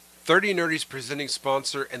30 Nerdy's presenting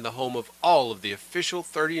sponsor and the home of all of the official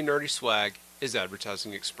 30 Nerdy swag is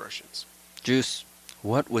Advertising Expressions. Juice,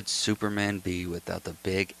 what would Superman be without the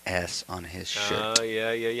big S on his shirt?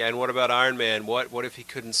 Yeah. And what about Iron Man? What if he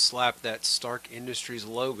couldn't slap that Stark Industries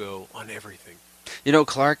logo on everything? You know,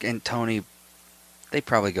 Clark and Tony, they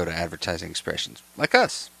probably go to Advertising Expressions, like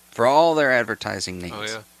us, for all their advertising needs. Oh,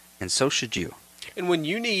 yeah. And so should you. And when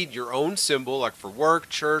you need your own symbol, like for work,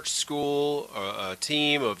 church, school, a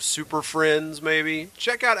team of super friends maybe,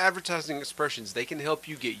 check out Advertising Expressions. They can help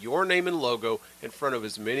you get your name and logo in front of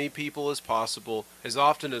as many people as possible, as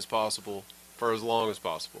often as possible, for as long as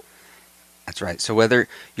possible. That's right. So whether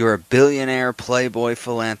you're a billionaire, playboy,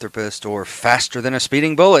 philanthropist, or faster than a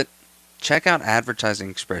speeding bullet, check out Advertising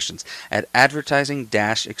Expressions at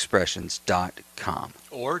advertising-expressions.com.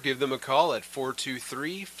 Or give them a call at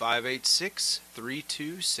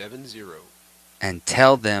 423-586-3270. And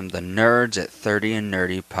tell them the Nerds at 30 and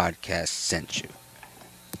Nerdy podcast sent you.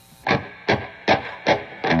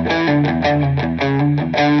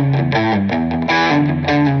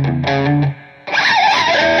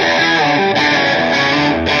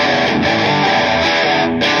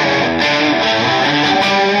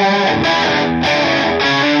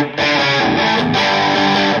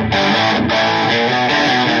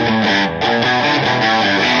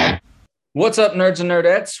 What's up, nerds and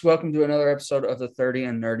nerdettes? Welcome to another episode of the 30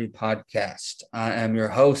 and Nerdy podcast. I am your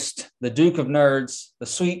host, the Duke of Nerds, the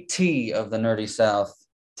sweet tea of the nerdy South,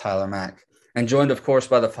 Tyler Mack, and joined, of course,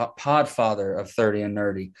 by the podfather of 30 and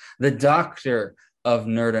Nerdy, the doctor of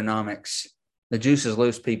nerdonomics. The juice is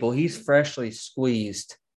loose, people. He's freshly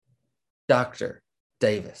squeezed Dr.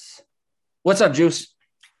 Davis. What's up, Juice?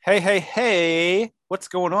 Hey. What's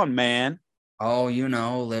going on, man? Oh, you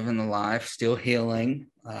know, living the life, still healing,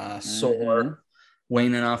 sore,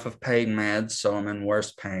 weaning off of pain meds, so I'm in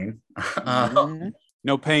worse pain.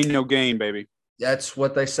 No pain, no gain, baby. That's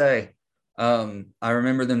what they say. I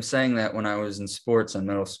remember them saying that when I was in sports in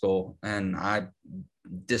middle school, and I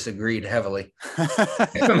disagreed heavily.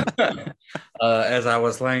 As I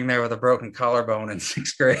was laying there with a broken collarbone in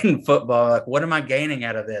sixth grade in football, like, what am I gaining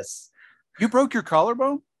out of this? You broke your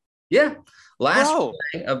collarbone? Yeah. Last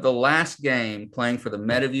play of the last game playing for the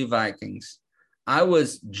Meadowview Vikings, I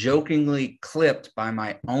was jokingly clipped by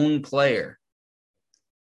my own player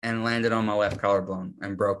and landed on my left collarbone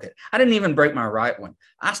and broke it. I didn't even break my right one.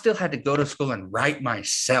 I still had to go to school and write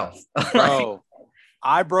myself. I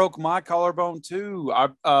broke my collarbone too.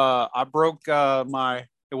 I broke it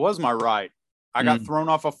was my right. I got thrown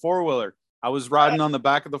off a four-wheeler. I was riding on the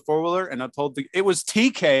back of the four-wheeler and I told it was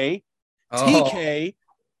TK. TK.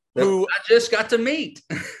 Who I just got to meet.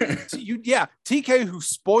 TK, who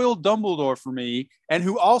spoiled Dumbledore for me and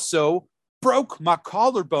who also broke my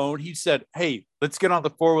collarbone. He said, hey, let's get on the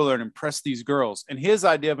four-wheeler and impress these girls. And his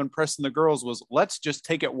idea of impressing the girls was, let's just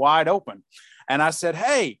take it wide open. And I said,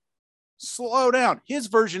 hey, slow down. His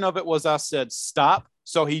version of it was I said, stop.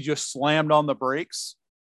 So he just slammed on the brakes.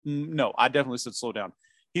 No, I definitely said slow down.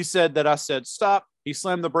 He said that I said, stop. He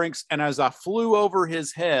slammed the brakes. And as I flew over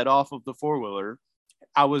his head off of the four-wheeler,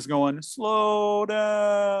 I was going, slow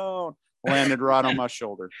down, landed right on my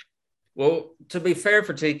shoulder. Well, to be fair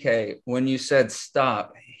for TK, when you said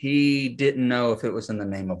stop, he didn't know if it was in the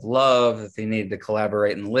name of love, if he needed to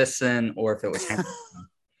collaborate and listen, or if it was him.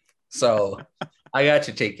 So I got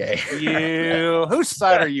you, TK. Whose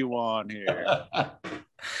side are you on here?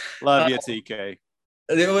 Love you, TK.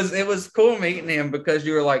 It was cool meeting him because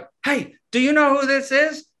you were like, hey, do you know who this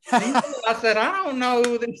is? I said, I don't know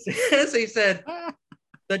who this is. He said,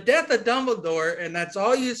 the death of Dumbledore, and that's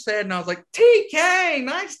all you said. And I was like, TK,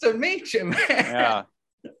 nice to meet you, man. Yeah.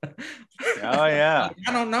 Oh, yeah.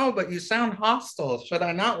 I don't know, but you sound hostile. Should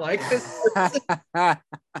I not like this?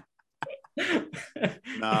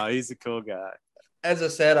 No, he's a cool guy. As I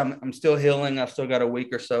said, I'm still healing. I've still got a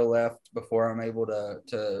week or so left before I'm able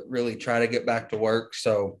to really try to get back to work.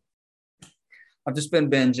 So I've just been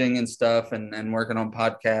binging and stuff and working on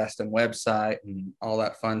podcast and website and all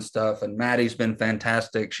that fun stuff. And Maddie's been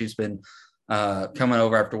fantastic. She's been coming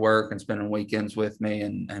over after work and spending weekends with me.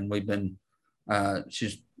 And we've been,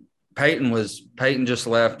 Peyton just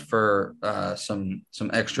left for some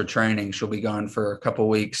extra training. She'll be gone for a couple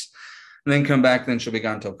weeks and then come back. Then she'll be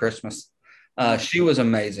gone until Christmas. She was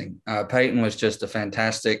amazing. Peyton was just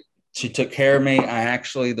she took care of me.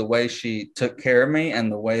 The way she took care of me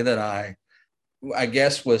and the way that I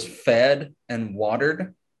guess was fed and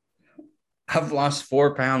watered, I've lost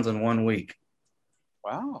 4 pounds in 1 week.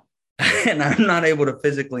 Wow. And I'm not able to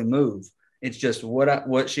physically move. It's just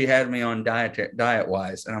what she had me on diet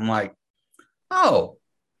wise. And I'm like, oh,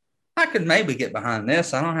 I could maybe get behind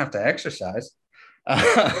this. I don't have to exercise.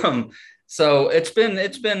 So it's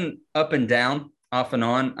been up and down, off and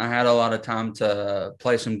on. I had a lot of time to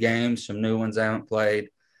play some games, some new ones I haven't played,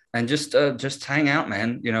 and just hang out,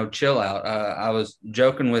 man. You know, chill out. I was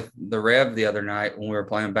joking with the Rev the other night when we were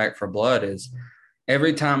playing Back for Blood. Is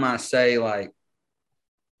every time I say like,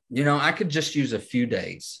 you know, I could just use a few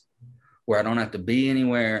days where I don't have to be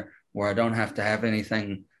anywhere, where I don't have to have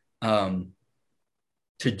anything to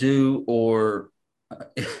do, or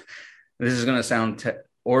this is going to sound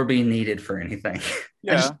or be needed for anything.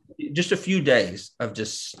 Yeah. Just a few days of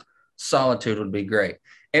just solitude would be great.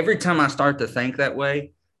 Every time I start to think that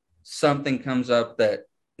way, something comes up that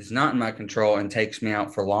is not in my control and takes me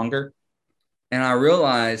out for longer. And I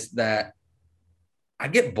realize that I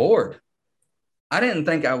get bored. I didn't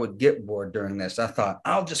think I would get bored during this. I thought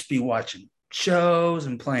I'll just be watching shows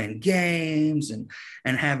and playing games and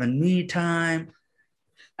having me time.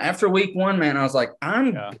 After week one, man, I was like,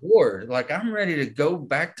 I'm bored. Like, I'm ready to go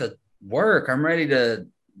back to work. I'm ready to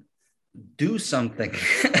do something.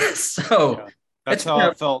 So that's how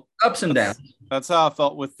I felt. Ups and downs. That's how I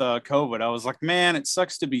felt with COVID. I was like, man, it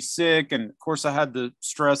sucks to be sick. And of course, I had the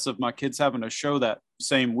stress of my kids having a show that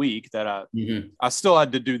same week that I still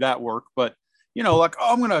had to do that work. But, you know, like,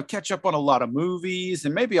 oh, I'm going to catch up on a lot of movies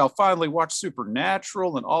and maybe I'll finally watch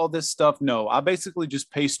Supernatural and all this stuff. No, I basically just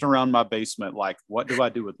paced around my basement. Like, what do I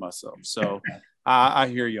do with myself? So I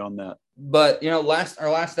hear you on that. But, you know, our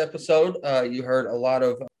last episode, you heard a lot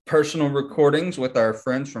of personal recordings with our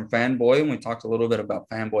friends from Fanboy, and we talked a little bit about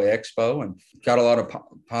Fanboy Expo and got a lot of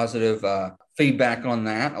positive feedback on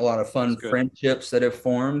that. A lot of fun friendships that have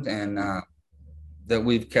formed and that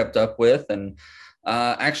we've kept up with, and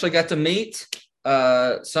actually got to meet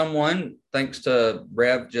someone thanks to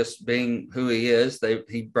Rev just being who he is.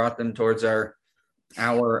 He brought them towards our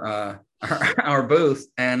booth,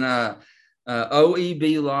 and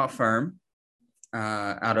OEB Law Firm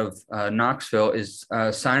out of Knoxville is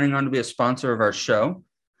signing on to be a sponsor of our show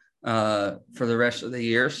for the rest of the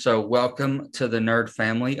year. So welcome to the nerd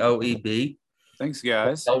family, OEB. Thanks,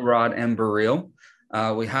 guys. Elrod and Burrell.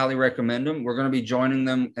 We highly recommend them. We're going to be joining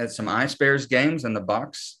them at some Ice Bears games in the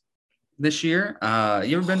box this year.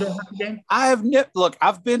 You ever been to a hockey game? I have look,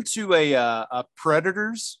 I've been to a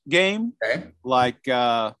Predators game. Okay. Like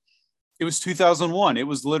it was 2001. It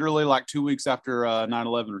was literally like 2 weeks after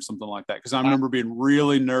 9/11 or something like that. Because I remember being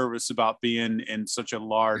really nervous about being in such a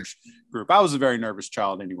large group. I was a very nervous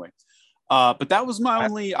child anyway. But that was my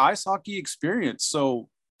only ice hockey experience. So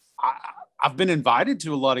I've been invited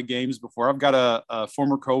to a lot of games before. I've got a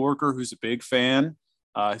former coworker who's a big fan.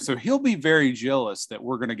 So he'll be very jealous that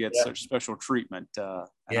we're going to get such special treatment. And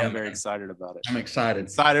I'm very excited about it. I'm excited.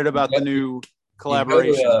 Excited about the new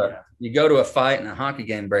collaboration. You go to a fight and a hockey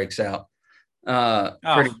game breaks out.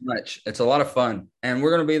 Pretty much. It's a lot of fun. And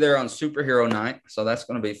we're going to be there on Superhero Night. So that's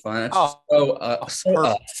going to be fun. It's so us.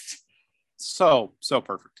 So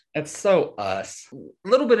perfect. It's so us. A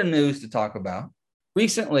little bit of news to talk about.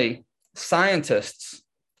 Recently, scientists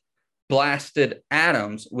blasted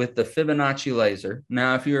atoms with the Fibonacci laser.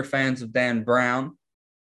 Now, if you're fans of Dan Brown,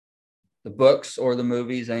 the books or the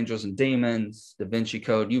movies, Angels and Demons, Da Vinci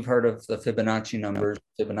Code, you've heard of the Fibonacci numbers,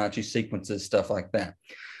 Fibonacci sequences, stuff like that.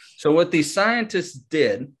 So what these scientists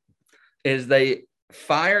did is they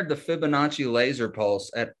fired the Fibonacci laser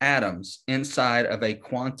pulse at atoms inside of a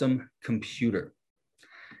quantum computer.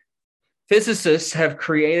 Physicists have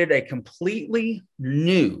created a completely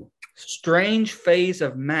new, strange phase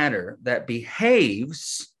of matter that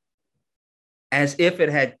behaves as if it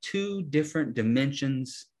had two different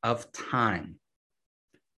dimensions of time.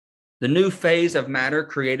 The new phase of matter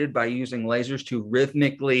created by using lasers to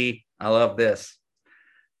rhythmically, I love this.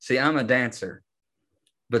 See, I'm a dancer,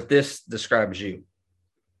 but this describes you.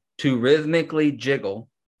 To rhythmically jiggle.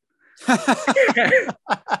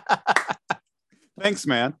 Thanks,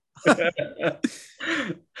 man.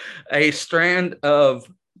 A strand of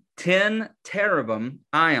 10 terabium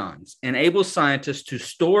ions enables scientists to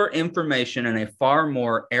store information in a far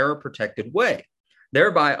more error-protected way,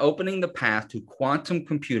 thereby opening the path to quantum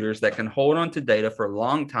computers that can hold on to data for a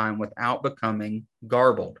long time without becoming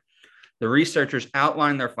garbled. The researchers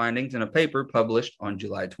outlined their findings in a paper published on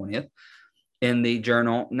July 20th in the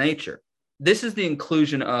journal Nature. This is the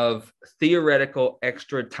inclusion of theoretical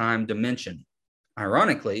extra time dimension.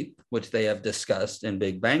 Ironically, which they have discussed in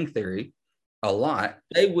Big Bang Theory a lot,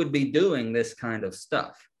 they would be doing this kind of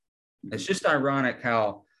stuff. It's just ironic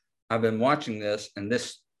how I've been watching this and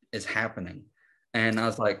this is happening. And I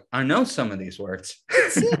was like, I know some of these words.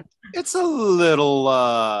 It's a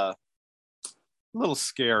little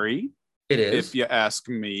scary. It is. If you ask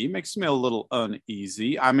me, it makes me a little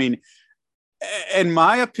uneasy. I mean, in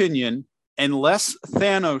my opinion, unless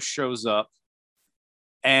Thanos shows up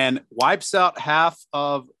and wipes out half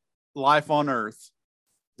of life on Earth,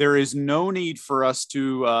 there is no need for us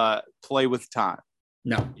to play with time.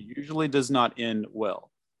 No, It usually does not end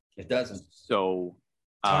well. it doesn't. So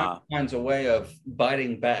Time finds a way of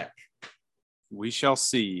biting back. we shall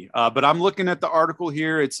see. But I'm looking at the article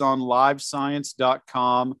here. It's on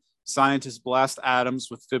livescience.com. Scientists blast atoms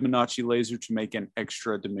with Fibonacci laser to make an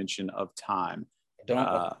extra dimension of time.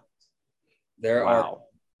 There are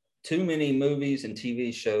too many movies and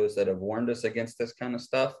TV shows that have warned us against this kind of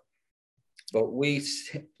stuff. But we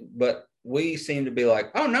seem to be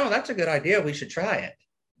like, oh, no, that's a good idea. We should try it.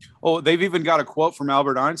 Oh, they've even got a quote from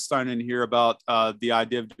Albert Einstein in here about the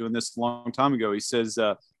idea of doing this a long time ago. He says,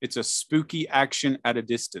 it's a spooky action at a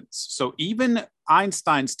distance. So even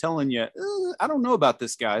Einstein's telling you, I don't know about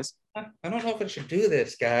this, guys. I don't know if I should do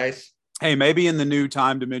this, guys. Hey, maybe in the new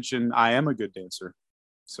time dimension, I am a good dancer.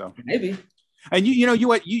 So maybe. And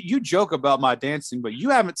you joke about my dancing, but you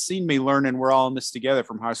haven't seen me learning We're All in This Together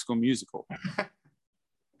from High School Musical.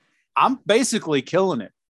 I'm basically killing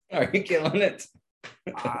it. Are you killing it?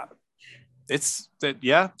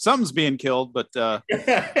 Something's being killed, but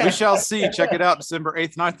we shall see. Check it out December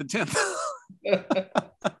 8th, 9th, and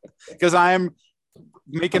 10th. Because I am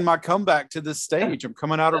making my comeback to this stage. I'm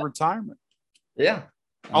coming out of retirement. Yeah.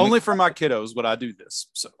 Only for my kiddos would I do this.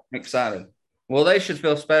 So I'm excited. Well, they should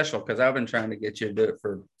feel special because I've been trying to get you to do it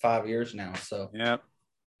for 5 years now. So yeah,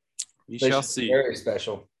 we shall see. Very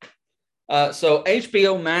special. So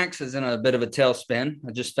HBO Max is in a bit of a tailspin.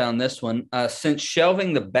 I just found this one. Since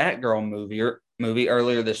shelving the Batgirl movie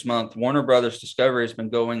earlier this month, Warner Brothers Discovery has been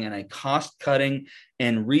going in a cost-cutting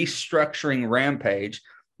and restructuring rampage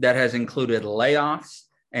that has included layoffs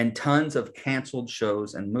and tons of canceled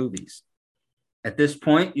shows and movies. At this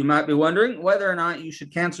point, you might be wondering whether or not you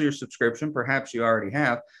should cancel your subscription. Perhaps you already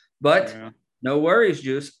have, but no worries,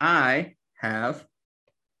 Juice. I have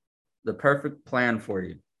the perfect plan for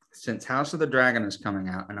you. Since House of the Dragon is coming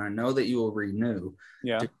out, and I know that you will renew,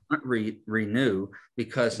 do not renew,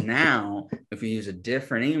 because now if you use a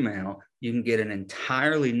different email, you can get an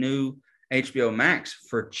entirely new HBO Max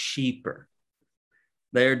for cheaper.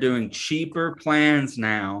 They're doing cheaper plans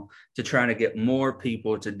now to try to get more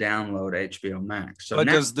people to download HBO Max. So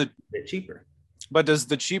does the cheaper? But does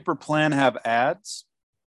the cheaper plan have ads?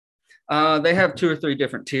 They have 2 or 3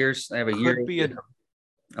 different tiers. They have a year. Could be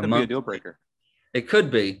a deal breaker. It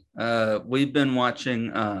could be. We've been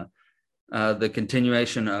watching the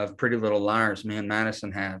continuation of Pretty Little Liars. Me and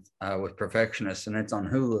Madison have with Perfectionists, and it's on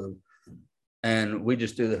Hulu. And we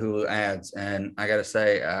just do the Hulu ads. And I got to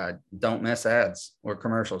say, don't miss ads or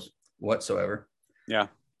commercials whatsoever. Yeah.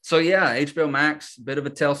 So, yeah, HBO Max, bit of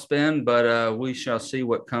a tailspin, but we shall see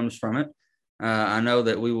what comes from it. I know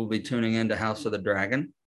that we will be tuning into House of the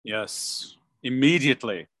Dragon. Yes.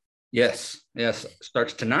 Immediately. Yes.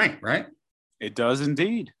 Starts tonight, right? It does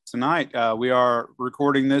indeed. Tonight. We are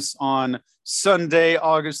recording this on Sunday,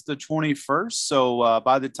 August the 21st. So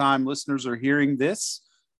by the time listeners are hearing this,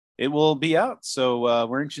 it will be out. So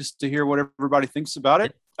we're anxious to hear what everybody thinks about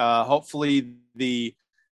it. Hopefully the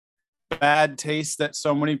bad taste that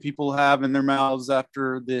so many people have in their mouths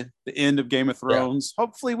after the end of Game of Thrones,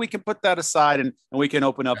 hopefully we can put that aside and we can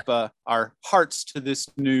open up our hearts to this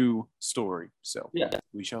new story. So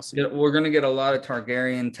we shall see. We're going to get a lot of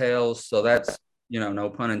Targaryen tales. So that's, no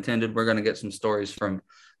pun intended. We're going to get some stories from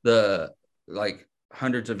the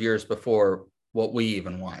hundreds of years before what we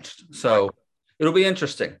even watched. So it'll be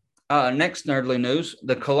interesting. Next nerdly news,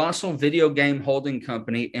 the colossal video game holding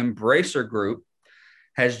company Embracer Group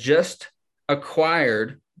has just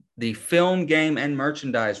acquired the film, game, and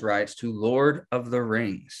merchandise rights to Lord of the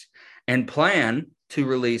Rings and plan to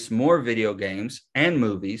release more video games and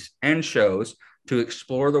movies and shows to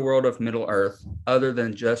explore the world of Middle-earth other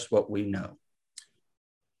than just what we know.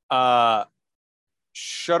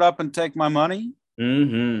 Shut up and take my money.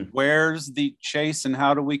 Mm-hmm. Where's the chase and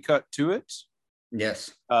how do we cut to it?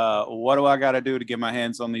 Yes. What do I got to do to get my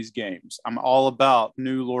hands on these games? I'm all about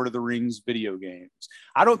new Lord of the Rings video games.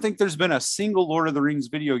 I don't think there's been a single Lord of the Rings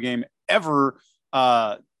video game ever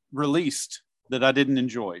released that I didn't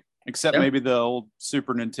enjoy, except maybe the old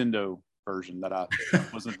Super Nintendo version that I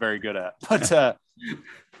wasn't very good at. But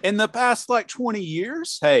in the past 20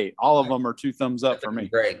 years, hey, all of them are 2 thumbs up for me.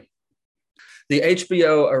 Great. The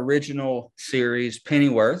HBO original series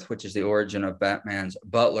Pennyworth, which is the origin of Batman's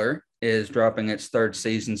butler, is dropping its 3rd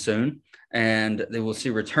season soon. And they will see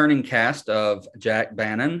returning cast of Jack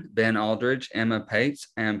Bannon, Ben Aldridge, Emma Pates,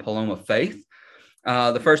 and Paloma Faith.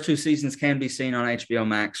 The first 2 seasons can be seen on HBO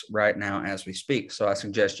Max right now as we speak. So I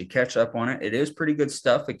suggest you catch up on it. It is pretty good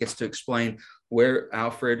stuff. It gets to explain where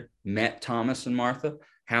Alfred met Thomas and Martha,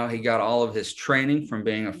 how he got all of his training from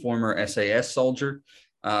being a former SAS soldier.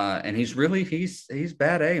 And he's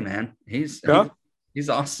bad A, man. He's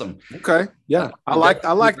awesome. Okay. Yeah. I like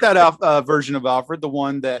that version of Alfred, the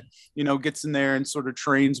one that, gets in there and sort of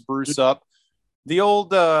trains Bruce up. The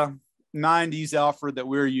old 90s Alfred that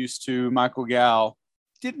we're used to, Michael Gow,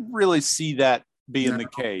 didn't really see that being the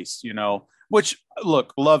case, which,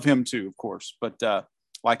 look, love him too, of course. But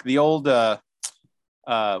like the old,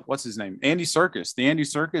 what's his name? Andy Serkis, the Andy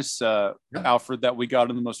Serkis Alfred that we got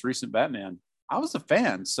in the most recent Batman. I was a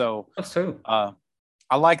fan. So I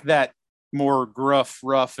like that more gruff,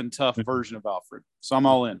 rough, and tough version of Alfred. So I'm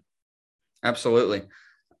all in. Absolutely.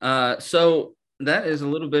 So that is a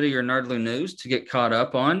little bit of your Nerdly news to get caught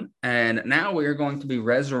up on. And now we are going to be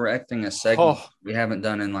resurrecting a segment we haven't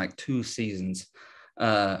done in like 2 seasons.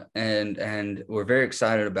 And we're very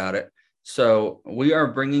excited about it. So we are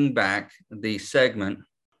bringing back the segment.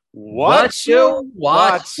 What you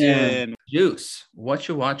watching? Juice, what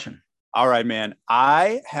you watching? All right, man.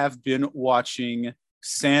 I have been watching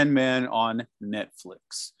Sandman on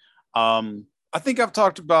Netflix. I think I've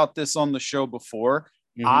talked about this on the show before.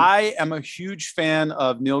 Mm-hmm. I am a huge fan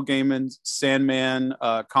of Neil Gaiman's Sandman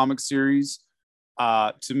comic series.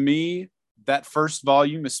 To me, that first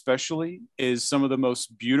volume especially is some of the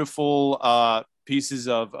most beautiful pieces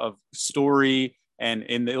of story, and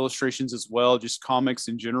in the illustrations as well, just comics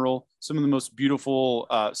in general, some of the most beautiful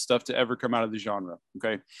stuff to ever come out of the genre.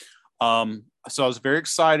 Okay. So I was very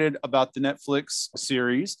excited about the Netflix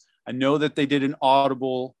series. I know that they did an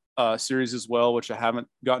Audible series as well, which I haven't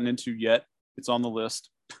gotten into yet. It's on the list.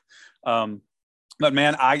 But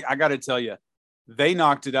man, I got to tell you, they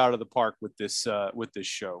knocked it out of the park with this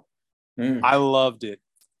show. I loved it.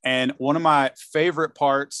 And one of my favorite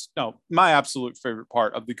parts, my absolute favorite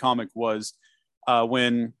part of the comic was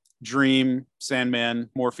when Dream, Sandman,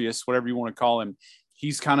 Morpheus, whatever you want to call him,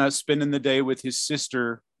 he's kind of spending the day with his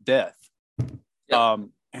sister, Death. Yep.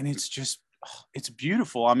 And it's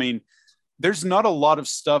beautiful. I mean, there's not a lot of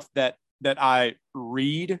stuff that I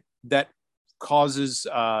read that causes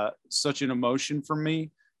such an emotion for me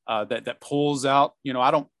that pulls out.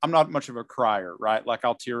 I'm not much of a crier, right? Like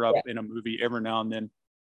I'll tear up in a movie every now and then.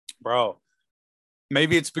 Bro,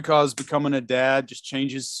 maybe it's because becoming a dad just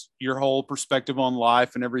changes your whole perspective on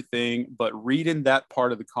life and everything. But reading that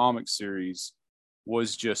part of the comic series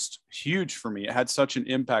was just huge for me. It had such an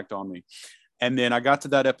impact on me. And then I got to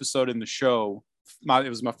that episode in the show. It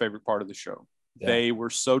was my favorite part of the show. Yeah. They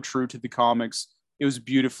were so true to the comics. It was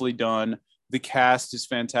beautifully done. The cast is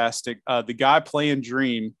fantastic. The guy playing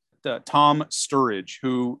Dream, Tom Sturridge,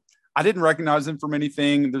 who I didn't recognize him from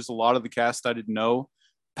anything. There's a lot of the cast I didn't know.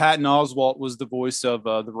 Patton Oswalt was the voice of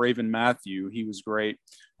the Raven Matthew. He was great.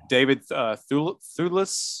 David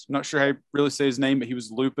Thewlis, not sure how you really say his name, but he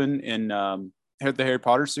was Lupin in the Harry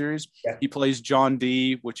Potter series. Yeah. He plays John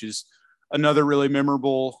Dee, which is another really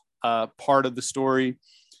memorable part of the story.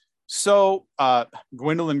 So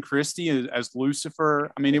Gwendolyn Christie as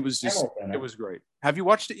Lucifer. I mean, it was great. Have you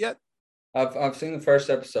watched it yet? I've seen the first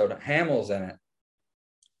episode. Hamill's in it.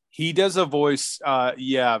 He does a voice,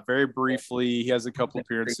 very briefly. He has a couple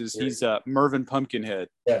appearances. He's Mervyn Pumpkinhead.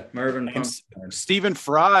 Yeah, Mervyn Pumpkinhead. Stephen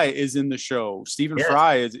Fry is in the show. Stephen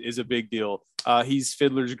Fry is a big deal. He's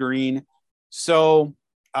Fiddler's Green. So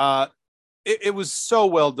it was so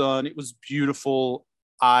well done. It was beautiful.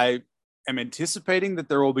 I am anticipating that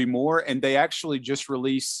there will be more. And they actually just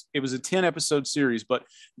released, it was a 10-episode series, but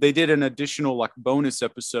they did an additional bonus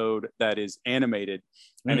episode that is animated.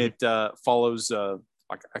 And it follows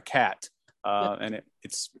like a cat. And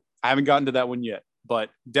I haven't gotten to that one yet, but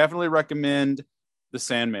definitely recommend The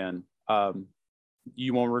Sandman.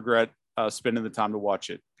 You won't regret spending the time to watch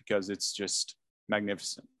it because it's just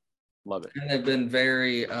magnificent. Love it. And they've been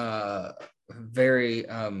very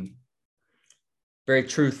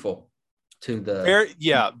truthful to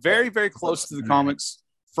the very close to the comics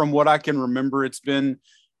from what I can remember. It's been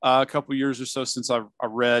a couple years or so since I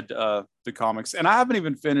read the comics, and I haven't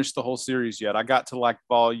even finished the whole series yet. I got to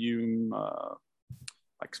volume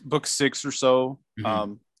book 6 or so.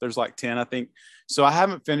 Mm-hmm. There's 10, I think. So I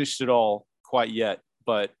haven't finished it all quite yet,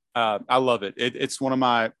 but I love it. It's one of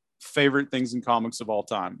my favorite things in comics of all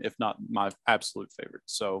time, if not my absolute favorite.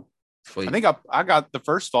 So sweet. I think I got the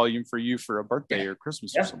first volume for you for a birthday or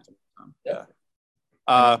Christmas or something.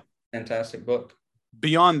 Fantastic book.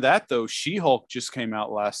 Beyond that, though, She-Hulk just came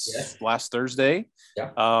out last Thursday.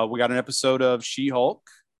 Yeah. We got an episode of She-Hulk.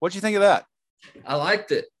 What'd you think of that? I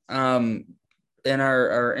liked it. In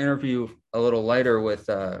our interview a little later with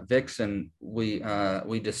Vixen, we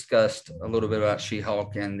discussed a little bit about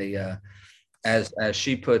She-Hulk and the as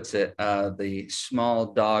she puts it, the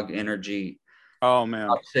small dog energy Oh man,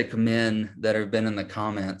 toxic men that have been in the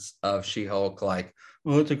comments of She-Hulk, like,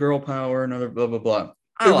 well, it's a girl power, another blah blah blah.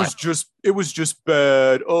 it was just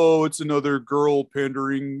bad. Oh, it's another girl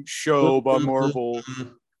pandering show by Marvel.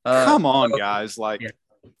 Come on, guys! Like, yeah.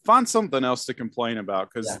 find something else to complain about,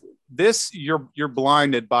 because Yeah. this you're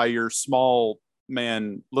blinded by your small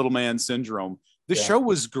man, little man syndrome. The Yeah. show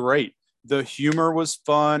was great. The humor was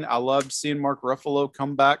fun. I loved seeing Mark Ruffalo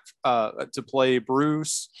come back to play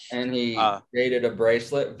Bruce. And he created a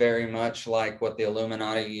bracelet very much like what the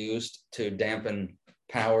Illuminati used to dampen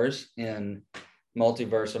powers in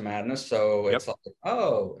Multiverse of Madness. So it's like,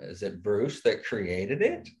 oh, is it Bruce that created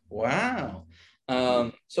it? Wow.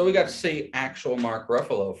 So we got to see actual Mark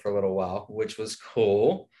Ruffalo for a little while, which was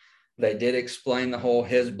cool. They did explain the whole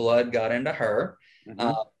his blood got into her.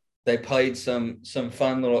 Mhm. They played some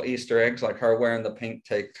fun little Easter eggs, like her wearing the pink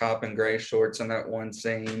tank top and gray shorts in that one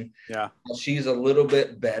scene. Yeah. She's a little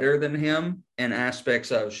bit better than him in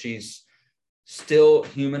aspects of she's still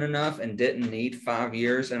human enough and didn't need 5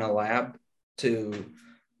 years in a lab to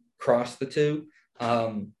cross the two.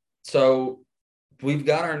 So we've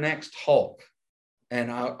got our next Hulk,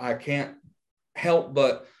 and I can't help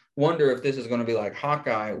but wonder if this is going to be like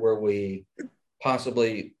Hawkeye, where we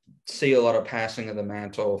possibly see a lot of passing of the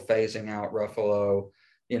mantle, phasing out Ruffalo.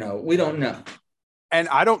 We don't know. And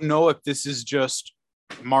I don't know if this is just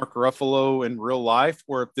Mark Ruffalo in real life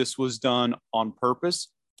or if this was done on purpose,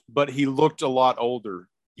 but he looked a lot older.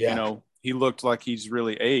 Yeah. He looked like he's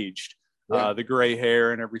really aged, Yeah. the gray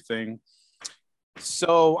hair and everything.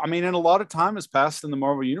 So, I mean, and a lot of time has passed in the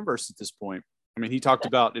Marvel Universe at this point. I mean, he talked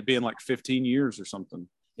about it being like 15 years or something.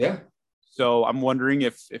 Yeah. So I'm wondering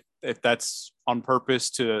if that's on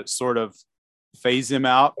purpose to sort of phase him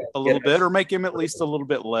out a little bit or make him at least a little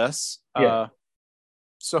bit less. Yeah.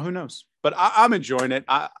 So who knows? But I'm enjoying it.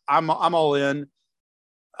 I'm all in.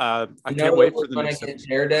 I can't wait for the next episode.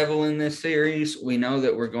 Daredevil in this series. We know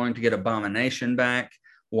that we're going to get Abomination back.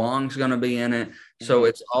 Wong's going to be in it. So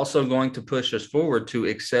it's also going to push us forward to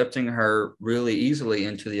accepting her really easily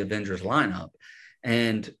into the Avengers lineup.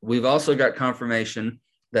 And we've also got confirmation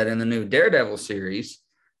that in the new Daredevil series,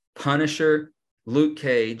 Punisher, Luke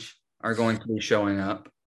Cage are going to be showing up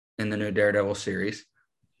in the new Daredevil series,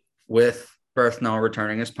 with Berthnall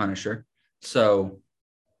returning as Punisher. So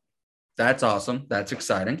that's awesome. That's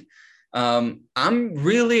exciting. I'm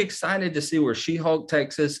really excited to see where She-Hulk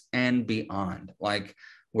takes us and beyond. Like,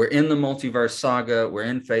 we're in the multiverse saga. We're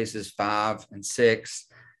in phases 5 and 6.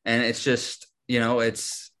 And it's just,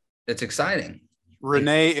 it's exciting.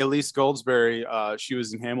 Renee Elise Goldsberry, she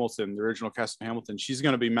was in Hamilton, the original cast of Hamilton. She's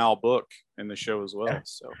going to be Mal Book in the show as well. Yeah.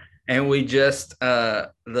 So, and we just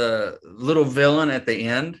the little villain at the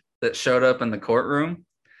end that showed up in the courtroom.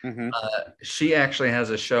 mm-hmm. She actually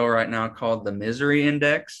has a show right now called The Misery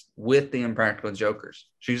Index with the Impractical Jokers.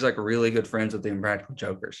 She's like really good friends with the Impractical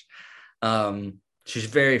Jokers. She's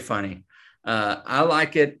very funny. I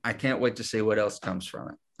like it. I can't wait to see what else comes from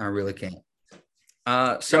it. I really can't.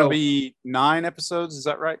 It's going to be 9 episodes. Is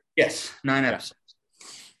that right? Yes, 9 episodes.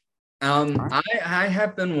 I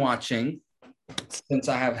have been watching, since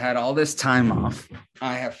I have had all this time off,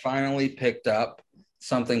 I have finally picked up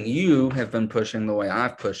something you have been pushing the way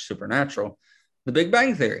I've pushed Supernatural, The Big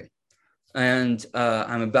Bang Theory. And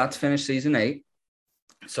I'm about to finish season 8.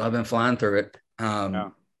 So I've been flying through it.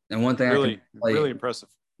 And one thing really impressive.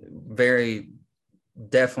 Very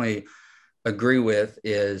definitely agree with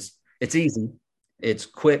is it's easy. It's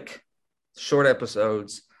quick, short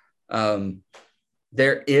episodes.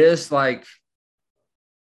 There is like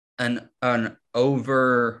an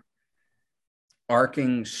overarching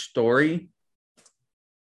story,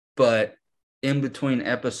 but in between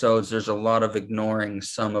episodes, there's a lot of ignoring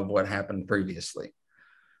some of what happened previously.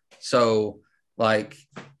 So, like,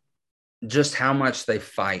 just how much they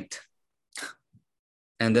fight.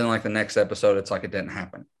 And then, like, the next episode, it's like it didn't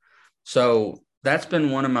happen. So that's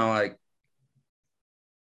been one of my,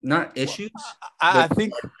 not issues. I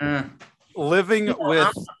think living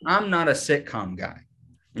with... I'm not a sitcom guy.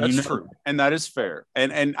 That's true. And that is fair.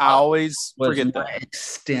 And I always forget that.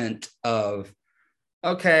 Extent of,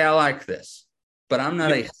 okay, I like this, but I'm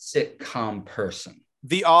not a sitcom person.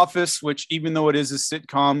 The Office, which even though it is a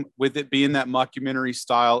sitcom, with it being that mockumentary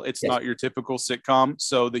style, it's not your typical sitcom.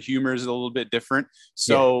 So the humor is a little bit different.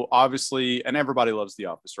 So obviously, and everybody loves The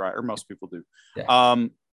Office, right? Or most people do. Yeah.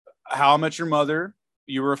 How I Met Your Mother,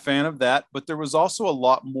 you were a fan of that, but there was also a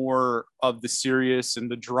lot more of the serious and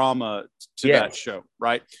the drama to that show,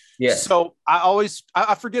 right? Yeah. So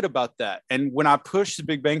I forget about that. And when I pushed The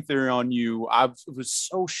Big Bang Theory on you, I was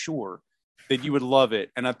so sure that you would love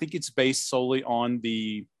it. And I think it's based solely on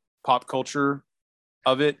the pop culture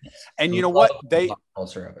of it. And you know what?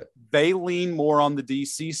 Culture of it. They lean more on the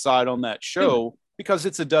DC side on that show because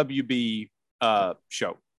it's a WB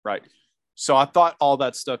show, right? So I thought all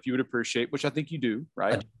that stuff you would appreciate, which I think you do,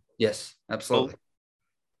 right? Yes, absolutely.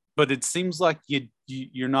 But it seems like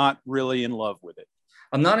you're not really in love with it.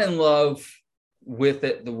 I'm not in love with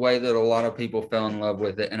it the way that a lot of people fell in love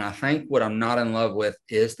with it. And I think what I'm not in love with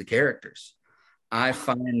is the characters. I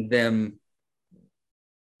find them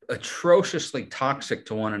atrociously toxic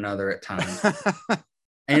to one another at times.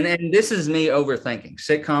 and this is me overthinking.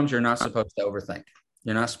 Sitcoms, you're not supposed to overthink.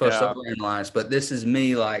 You're not supposed to overanalyze, but this is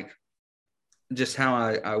me, like, just how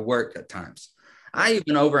I work at times. I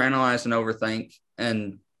even overanalyze and overthink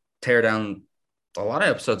and tear down a lot of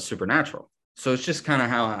episodes of Supernatural. So it's just kind of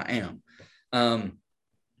how I am.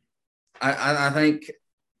 I think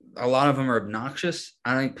a lot of them are obnoxious.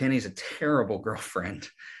 I think Penny's a terrible girlfriend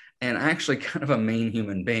and actually kind of a mean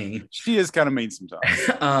human being. She is kind of mean sometimes.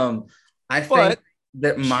 I think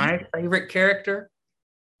that my favorite character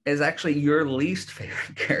is actually your least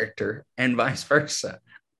favorite character and vice versa.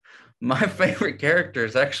 My favorite character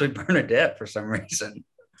is actually Bernadette for some reason.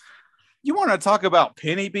 You want to talk about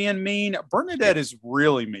Penny being mean? Bernadette is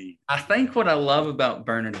really mean. I think what I love about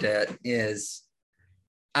Bernadette is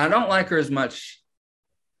I don't like her as much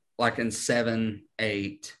like in 7,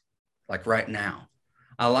 8, like right now.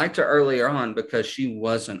 I liked her earlier on because she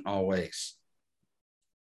wasn't always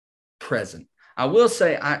present. I will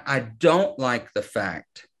say I don't like the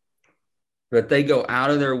fact that they go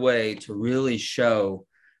out of their way to really show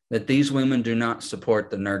that these women do not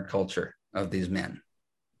support the nerd culture of these men.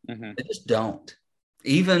 Mm-hmm. They just don't.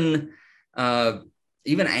 Even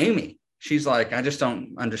Amy, she's like, I just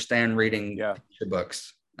don't understand reading picture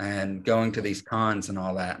books and going to these cons and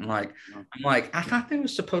all that. And I'm like, I thought there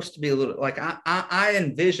was supposed to be a little, like, I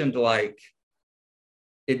envisioned like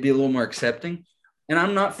it'd be a little more accepting. And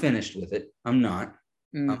I'm not finished with it. I'm not.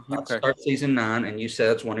 I'm about to start season 9, and you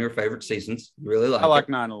said it's one of your favorite seasons. You really like it. I like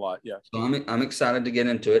 9 a lot, yeah. So I'm excited to get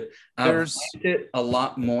into it. I liked it a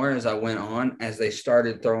lot more as I went on, as they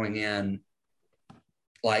started throwing in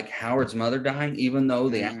like Howard's mother dying, even though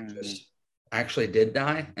the actress actually did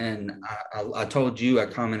die. And I told you, I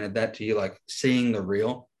commented that to you, like seeing the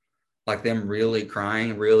real, like them really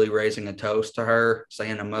crying, really raising a toast to her,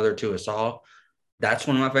 saying a mother to us all. That's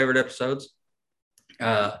one of my favorite episodes.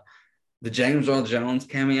 The James Earl Jones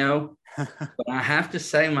cameo, but I have to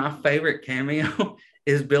say my favorite cameo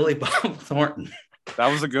is Billy Bob Thornton.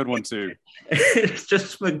 That was a good one too. It's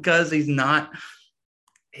just because he's not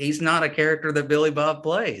a character that Billy Bob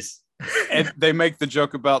plays. And they make the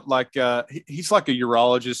joke about like he's like a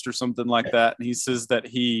urologist or something like that, and he says that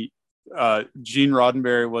Gene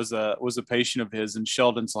Roddenberry was a patient of his, and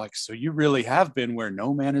Sheldon's like, so you really have been where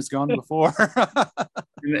no man has gone before.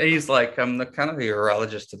 He's like, I'm the kind of the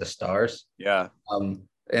urologist to the stars. Yeah. And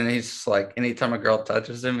he's like, anytime a girl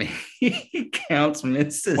touches him, he counts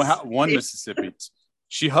Mississippi. Well, 1 Mississippi.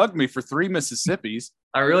 She hugged me for 3 Mississippis.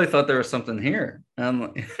 I really thought there was something here.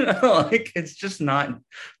 I'm like, it's just not.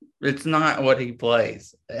 It's not what he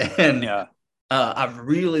plays. And I've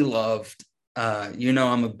really loved.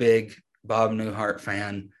 I'm a big Bob Newhart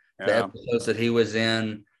fan. Yeah. The episodes that he was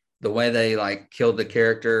in, the way they like killed the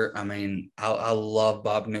character. I mean, I love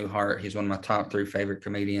Bob Newhart. He's one of my top 3 favorite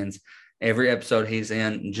comedians. Every episode he's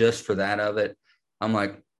in, just for that of it, I'm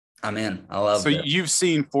like, I'm in. I love it. So you've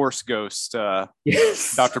seen Force Ghost,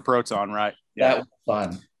 yes, Dr. Proton, right? Yeah. That was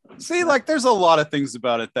fun. See, like there's a lot of things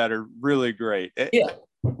about it that are really great. Yeah.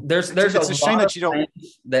 There's a shame that you don't,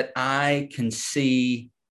 that I can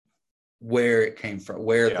see where it came from,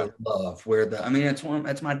 where the love,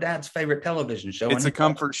 it's my dad's favorite television show. It's a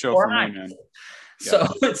comfort show for me, man. So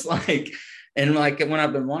it's like, and like when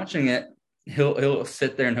I've been watching it, he'll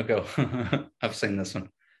sit there and he'll go, I've seen this one.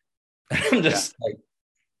 I'm just like,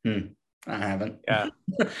 I haven't. Yeah.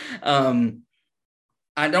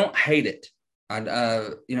 I don't hate it.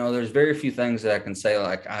 There's very few things that I can say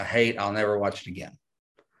like I hate, I'll never watch it again.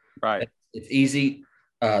 Right. It's easy.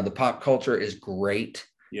 The pop culture is great.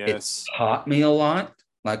 Yes. It's taught me a lot.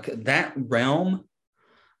 Like that realm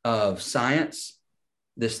of science,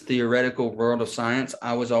 this theoretical world of science,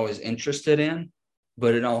 I was always interested in,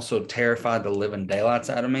 but it also terrified the living daylights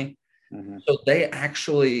out of me. Mm-hmm. So they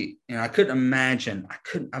actually, I couldn't imagine.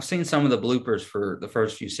 I've seen some of the bloopers for the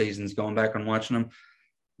first few seasons, going back and watching them.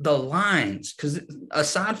 The lines, because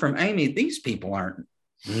aside from Amy, these people aren't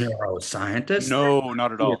neuroscientists. No,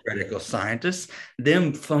 not at all. Theoretical scientists.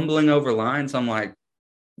 Them fumbling over lines, I'm like,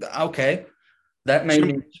 okay, that made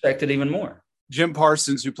me respect it even more. Jim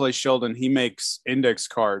Parsons, who plays Sheldon, he makes index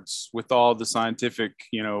cards with all the scientific,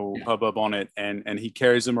 hubbub on it, and he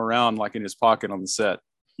carries them around like in his pocket on the set.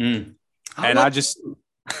 Mm. I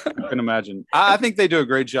can imagine. I think they do a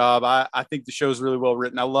great job. I think the show's really well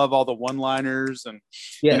written. I love all the one-liners and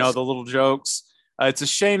the little jokes. It's a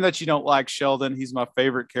shame that you don't like Sheldon. He's my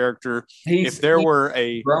favorite character. If there were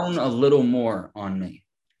grown a little more on me.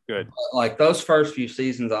 Good. Like those first few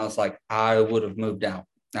seasons, I was like, I would have moved out.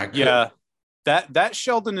 Yeah. That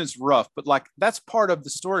Sheldon is rough, but like that's part of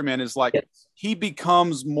the story, man, is like he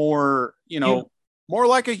becomes more, more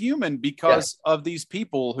like a human because of these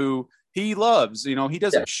people who he loves. He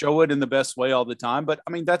doesn't show it in the best way all the time, but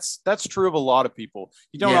I mean, that's true of a lot of people.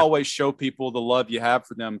 You don't always show people the love you have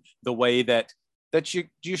for them the way that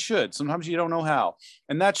you should. Sometimes you don't know how.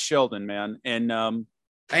 And that's Sheldon, man. And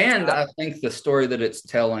I think the story that it's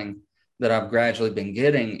telling that I've gradually been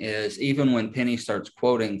getting is even when Penny starts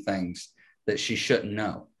quoting things that she shouldn't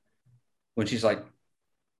know, when she's like,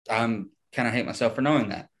 I'm kind of hate myself for knowing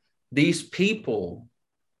that. These people,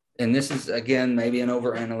 and this is, again, maybe an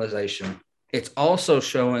overanalyzation, it's also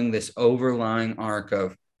showing this overlying arc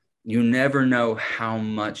of you never know how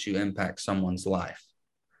much you impact someone's life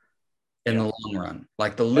in the long run.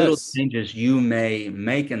 Like the little changes you may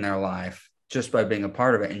make in their life just by being a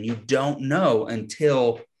part of it. And you don't know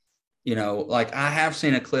until, like I have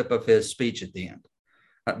seen a clip of his speech at the end.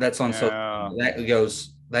 That's on social. It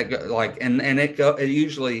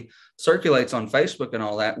usually circulates on Facebook and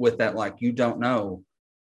all that with that, like, you don't know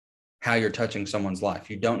how you're touching someone's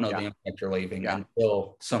life. You don't know the impact you're leaving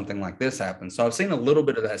until something like this happens. So I've seen a little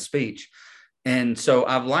bit of that speech. And so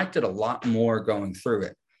I've liked it a lot more going through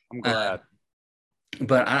it. I'm glad.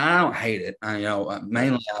 But I don't hate it.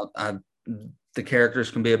 Mainly the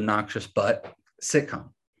characters can be obnoxious, but sitcom.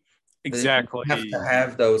 Exactly. You have to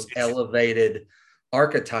have those elevated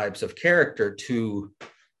archetypes of character to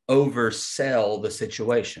oversell the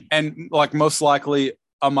situation. And like most likely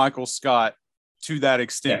a Michael Scott to that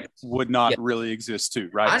extent would not really exist too,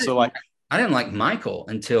 right? I didn't like Michael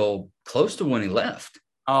until close to when he left.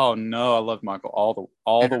 Oh no, I love Michael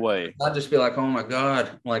all the way. I'd just be like, oh my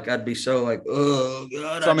God. Like I'd be so like, oh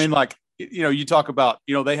God. So I mean, like, you talk about,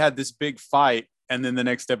 they had this big fight and then the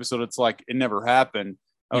next episode, it's like, it never happened.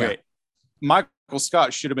 Okay. Yeah. Michael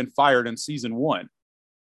Scott should have been fired in season 1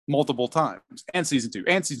 multiple times and season 2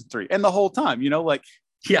 and season 3 and the whole time,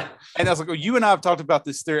 Yeah. And I was like, well, you and I have talked about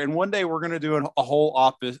this theory, and one day we're going to do a whole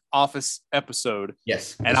office episode.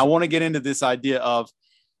 Yes. And I want to get into this idea of,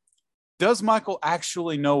 does Michael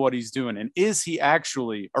actually know what he's doing? And is he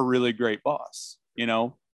actually a really great boss? I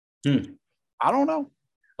don't know.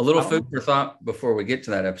 A little food for thought before we get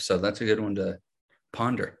to that episode. That's a good one to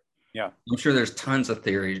ponder. Yeah. I'm sure there's tons of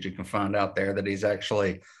theories you can find out there that he's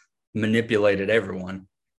actually manipulated everyone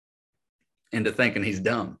into thinking he's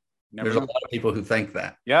dumb. There's a lot of people who think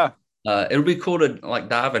that. Yeah. It'll be cool to like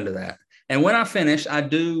dive into that. And when I finish, I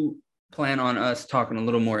do plan on us talking a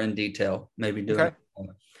little more in detail, maybe doing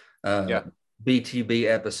BTB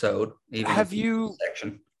episode. Even have you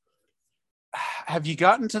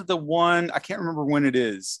gotten to the one, I can't remember when it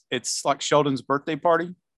is. It's like Sheldon's birthday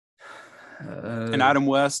party. And Adam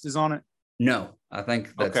West is on it. No, I think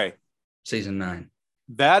that's season 9.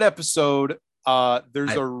 That episode,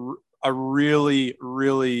 there's a really,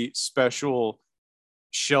 really special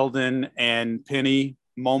Sheldon and Penny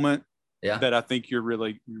moment that I think you're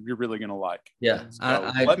really going to like. Yeah.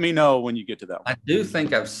 So let me know when you get to that one. I do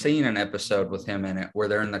think I've seen an episode with him in it where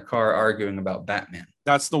they're in the car arguing about Batman.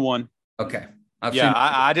 That's the one. Okay.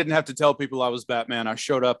 I didn't have to tell people I was Batman. I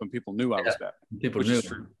showed up and people knew I was Batman. People knew.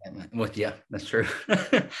 True. Well, yeah, that's true.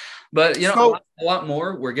 But a lot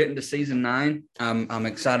more. We're getting to season 9. I'm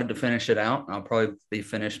excited to finish it out. I'll probably be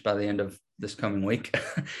finished by the end of this coming week,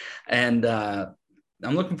 and I'm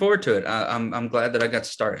looking forward to it. I'm glad that I got to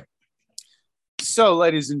start it. So,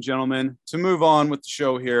 ladies and gentlemen, to move on with the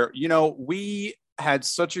show here, we had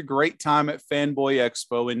such a great time at Fanboy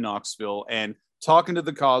Expo in Knoxville, and talking to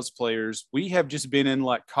the cosplayers, we have just been in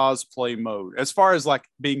like cosplay mode. As far as like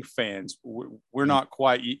being fans, we're not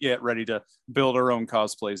quite yet ready to build our own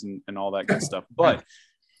cosplays and all that good stuff. But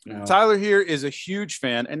Tyler here is a huge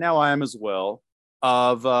fan, and now I am as well,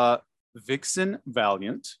 of Vixen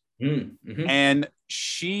Valiant. Mm-hmm. And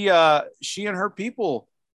she and her people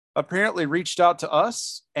apparently reached out to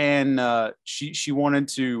us, and she wanted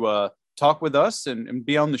to talk with us and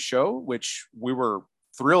be on the show, which we were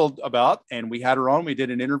thrilled about, and we had her on. We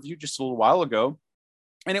did an interview just a little while ago,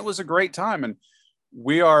 and it was a great time, and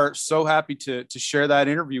we are so happy to share that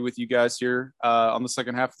interview with you guys here on the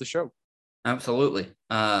second half of the show. Absolutely.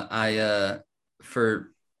 I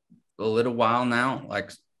for a little while now,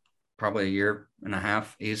 like probably a year and a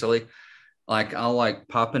half easily. Like I'll like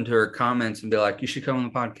pop into her comments and be like, you should come on the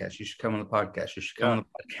podcast. You should come on the podcast. You should come on the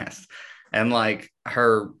podcast. And like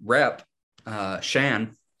her rep,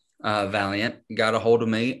 Shan Valiant, got a hold of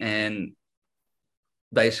me and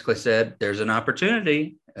basically said, there's an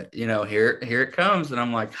opportunity, here it comes. And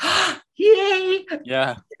I'm like, yay.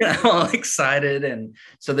 Yeah. I'm all excited. And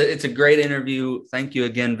so it's a great interview. Thank you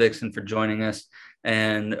again, Vixen, for joining us.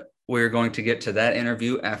 And we're going to get to that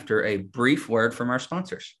interview after a brief word from our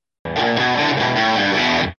sponsors.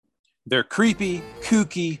 They're creepy,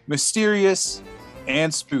 kooky, mysterious,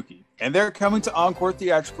 and spooky. And they're coming to Encore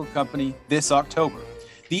Theatrical Company this October.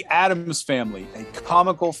 The Addams Family, a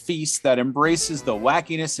comical feast that embraces the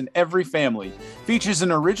wackiness in every family, features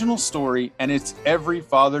an original story, and it's every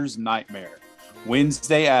father's nightmare.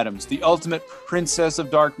 Wednesday Addams, the ultimate princess of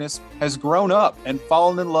darkness, has grown up and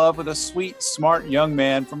fallen in love with a sweet, smart young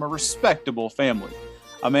man from a respectable family,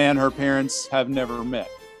 a man her parents have never met.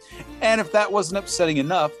 And if that wasn't upsetting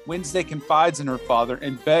enough, Wednesday confides in her father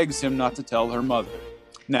and begs him not to tell her mother.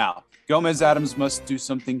 Now, Gomez Addams must do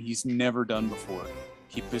something he's never done before.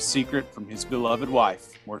 Keep a secret from his beloved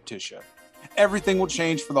wife, Morticia. Everything will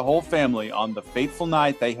change for the whole family on the fateful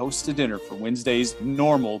night they host a dinner for Wednesday's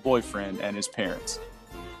normal boyfriend and his parents.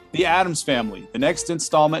 The Addams Family, the next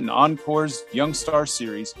installment in Encore's Young Star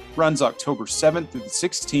series, runs October 7th through the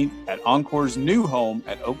 16th at Encore's new home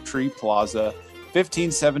at Oak Tree Plaza,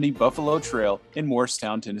 1570 Buffalo Trail in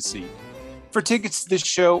Morristown, Tennessee. For tickets to this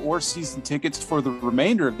show or season tickets for the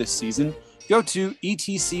remainder of this season, go to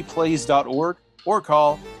etcplays.org or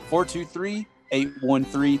call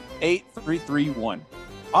 423-813-8331.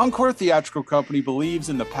 Encore Theatrical Company believes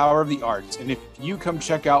in the power of the arts, and if you come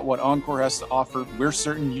check out what Encore has to offer, we're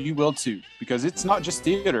certain you will too, because it's not just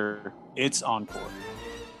theater, it's Encore.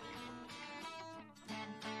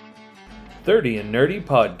 30 and Nerdy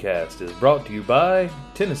Podcast is brought to you by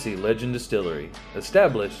Tennessee Legend Distillery.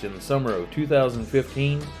 Established in the summer of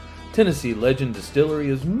 2015, Tennessee Legend Distillery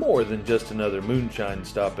is more than just another moonshine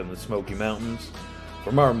stop in the Smoky Mountains.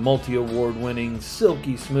 From our multi-award-winning,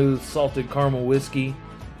 silky smooth salted caramel whiskey,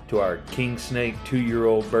 to our King Snake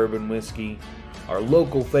 2-year-old bourbon whiskey, our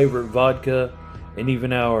local favorite vodka, and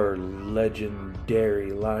even our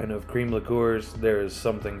legendary line of cream liqueurs, there is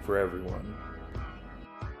something for everyone.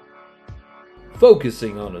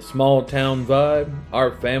 Focusing on a small town vibe,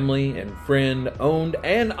 our family and friend owned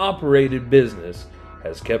and operated business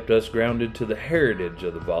has kept us grounded to the heritage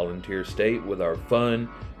of the volunteer state with our fun,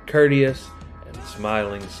 courteous, and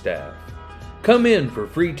smiling staff. Come in for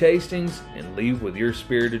free tastings and leave with your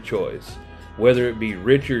spirit of choice, whether it be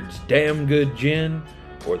Richard's Damn Good Gin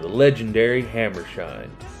or the legendary Hammershine.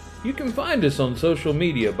 You can find us on social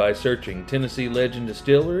media by searching Tennessee Legend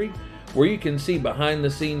Distillery, where you can see behind the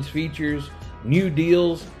scenes features, new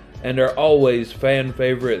deals, and our always fan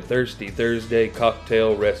favorite Thirsty Thursday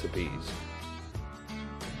cocktail recipes.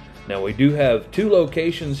 Now we do have 2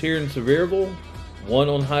 locations here in Sevierville, one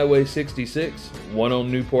on Highway 66, one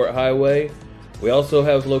on Newport Highway. We also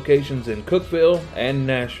have locations in Cookeville and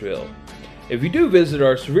Nashville. If you do visit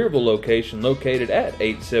our Sevierville location located at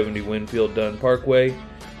 870 Winfield Dunn Parkway,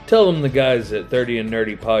 tell them the guys at 30 and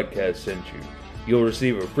Nerdy Podcast sent you. You'll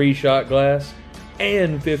receive a free shot glass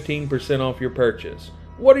and 15% off your purchase.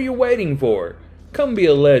 What are you waiting for? Come be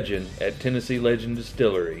a legend at Tennessee Legend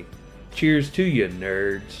Distillery. Cheers to you,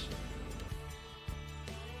 nerds.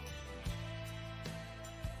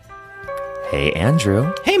 Hey,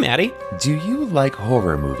 Andrew. Hey, Maddie. Do you like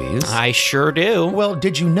horror movies? I sure do. Well,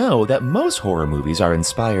 did you know that most horror movies are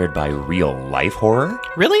inspired by real-life horror?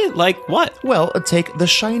 Really? Like what? Well, take The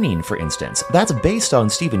Shining, for instance. That's based on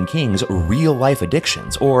Stephen King's real-life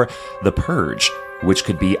addictions, or The Purge, which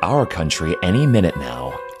could be our country any minute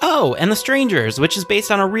now. Oh, and The Strangers, which is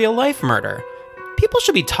based on a real-life murder. People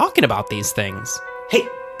should be talking about these things. Hey,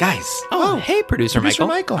 guys. Oh, hey, Producer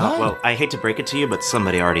Michael. Hi. Well, I hate to break it to you, but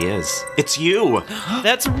somebody already is. It's you.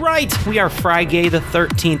 That's right. We are Friday the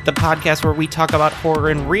 13th, the podcast where we talk about horror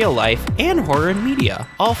in real life and horror in media,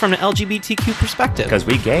 all from an LGBTQ perspective. Because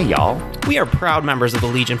we gay, y'all. We are proud members of the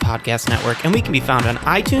Legion Podcast Network, and we can be found on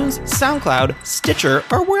iTunes, SoundCloud, Stitcher,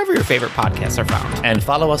 or wherever your favorite podcasts are found. And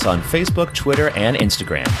follow us on Facebook, Twitter, and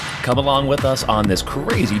Instagram. Come along with us on this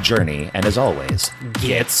crazy journey, and as always,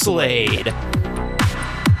 Get slayed.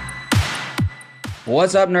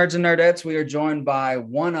 What's up, nerds and nerdettes? We are joined by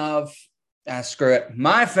one of,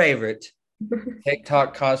 my favorite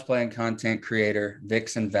TikTok cosplay and content creator,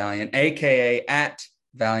 Vixen Valiant, a.k.a. at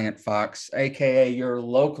Valiant Fox, a.k.a. your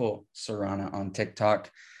local Serana on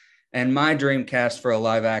TikTok, and my dream cast for a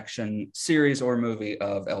live-action series or movie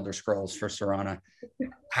of Elder Scrolls for Serana.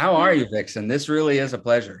 How are you, Vixen? This really is a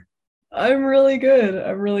pleasure. I'm really good.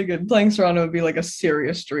 I'm really good. Playing Serana would be like a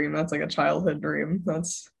serious dream. That's like a childhood dream.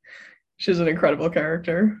 She's an incredible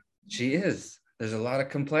character. She is. There's a lot of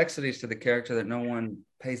complexities to the character that no one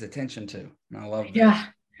pays attention to. And I love that. Yeah.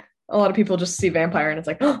 A lot of people just see vampire and it's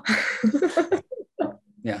like, oh.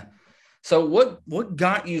 Yeah. So what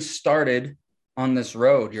got you started on this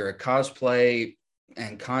road? You're a cosplay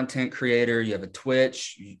and content creator. You have a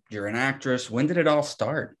Twitch. You're an actress. When did it all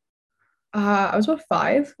start? I was about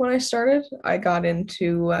 5 when I started. I got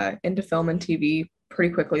into film and TV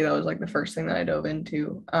pretty quickly. That was like the first thing that I dove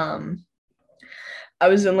into. I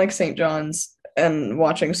was in like St. John's and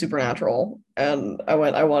watching Supernatural, and I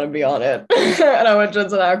went, I want to be on it, and I went,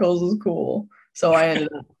 Jensen Ackles is cool. So I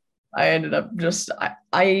ended up just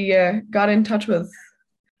I got in touch with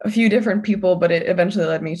a few different people, but it eventually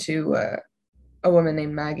led me to a woman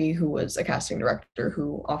named Maggie, who was a casting director,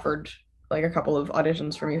 who offered like a couple of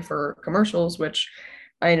auditions for me for commercials, which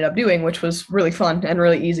I ended up doing, which was really fun and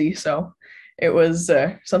really easy. So it was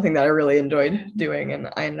something that I really enjoyed doing, and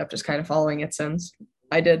I ended up just kind of following it since.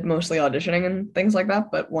 I did mostly auditioning and things like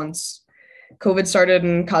that, but once COVID started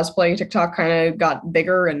and cosplay TikTok kind of got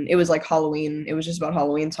bigger, and it was like Halloween. It was just about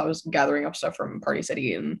Halloween, so I was gathering up stuff from Party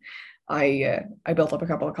City, and I built up a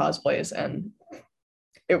couple of cosplays, and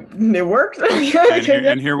it worked.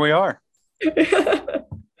 and here we are.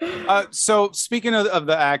 So speaking of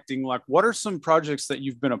the acting, like, what are some projects that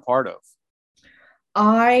you've been a part of?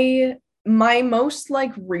 My most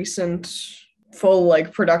like recent full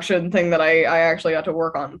like production thing that I actually got to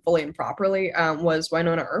work on fully and properly was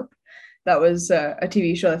Wynonna Earp. That was a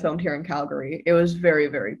TV show that filmed here in Calgary. It was very,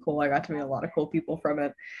 very cool. I got to meet a lot of cool people from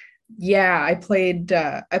it. Yeah, I played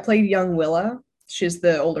young Willa. She's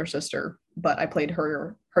the older sister, but I played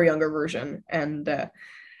her younger version, and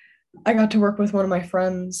I got to work with one of my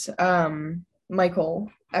friends, Michael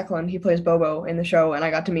Eklund. He plays Bobo in the show, and I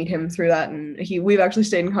got to meet him through that, and we've actually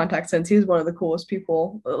stayed in contact since. He's one of the coolest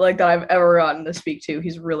people like that I've ever gotten to speak to.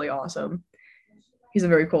 He's really awesome. He's a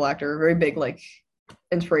very cool actor, very big like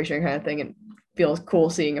inspiration kind of thing, and feels cool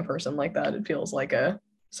seeing a person like that. It feels like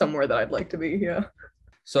somewhere that I'd like to be. Yeah.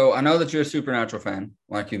 So I know that you're a Supernatural fan,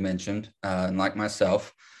 like you mentioned, and like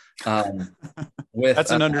myself.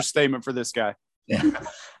 That's an understatement for this guy. Yeah.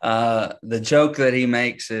 The joke that he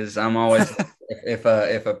makes is, I'm always if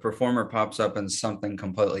a performer pops up in something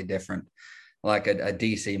completely different, like a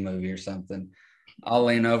DC movie or something, I'll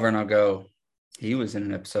lean over and I'll go, he was in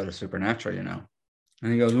an episode of Supernatural, you know.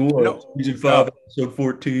 And he goes, what? No, season 5, episode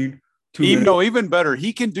 14. Even better.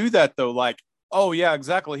 He can do that though. Like, oh yeah,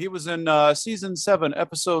 exactly. He was in season 7,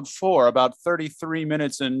 episode 4, about 33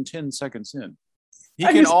 minutes and 10 seconds in. He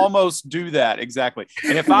can almost do that. Exactly.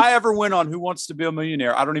 And if I ever went on Who Wants to Be a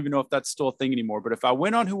Millionaire, I don't even know if that's still a thing anymore, but if I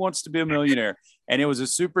went on Who Wants to Be a Millionaire and it was a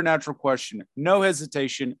Supernatural question, no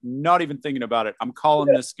hesitation, not even thinking about it, I'm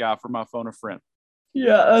calling this guy for my phone a friend.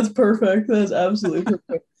 Yeah, that's perfect. That's absolutely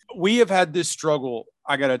perfect. We have had this struggle,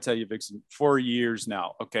 I got to tell you, Vixen, for years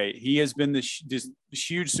now. Okay. He has been this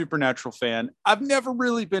huge Supernatural fan. I've never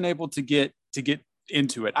really been able to get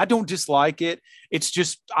into it. I don't dislike it. It's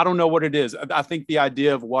just, I don't know what it is. I think the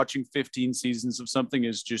idea of watching 15 seasons of something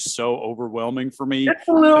is just so overwhelming for me.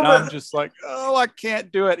 And I'm just like, oh, I can't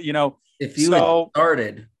do it. You know, if you had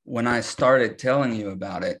started when I started telling you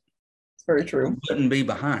about it, it's very true. You wouldn't be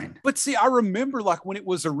behind. But see, I remember like when it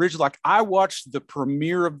was original, like I watched the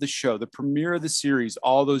premiere of the show, the premiere of the series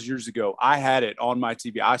all those years ago. I had it on my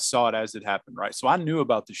TV. I saw it as it happened, right? So I knew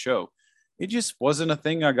about the show. It just wasn't a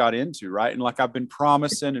thing I got into, right? And like I've been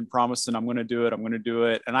promising I'm going to do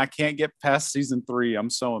it. And I can't get past season 3. I'm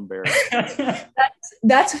so embarrassed.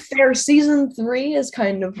 That's fair. Season 3 is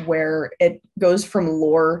kind of where it goes from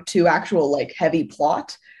lore to actual like heavy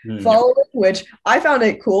plot following, which I found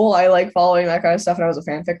it cool. I like following that kind of stuff, and I was a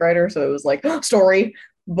fanfic writer, so it was like story.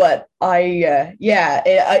 But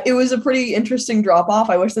it was a pretty interesting drop off.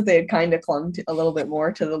 I wish that they had kind of clung to a little bit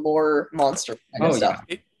more to the lore monster kind of stuff.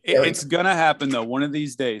 Yeah. It's gonna happen though. One of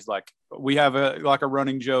these days, like we have a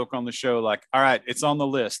running joke on the show, like, all right, it's on the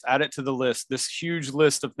list, add it to the list, this huge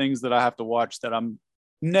list of things that I have to watch that I'm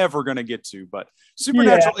never gonna get to, but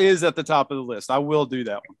Supernatural is at the top of the list. I will do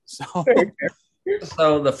that one.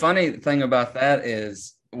 So the funny thing about that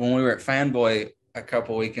is when we were at Fanboy a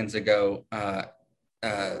couple weekends ago,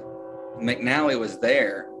 McNally was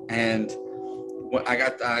there, and I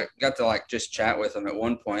got to like just chat with him at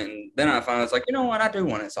one point, and then I finally was like, you know what, I do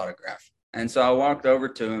want his autograph. And so I walked over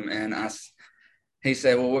to him, and he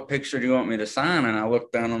said, well, what picture do you want me to sign? And I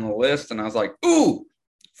looked down on the list, and I was like, ooh,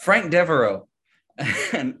 Frank Devereaux,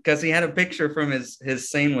 and because he had a picture from his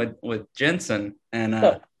scene with Jensen,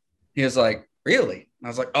 and he was like, really? I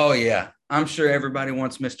was like, oh, yeah, I'm sure everybody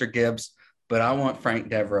wants Mr. Gibbs, but I want Frank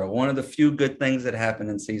Devereaux. One of the few good things that happened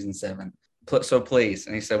in season 7. So please.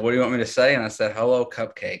 And he said, what do you want me to say? And I said, hello,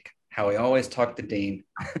 Cupcake. How he always talked to Dean.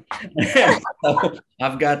 So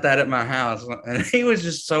I've got that at my house. And he was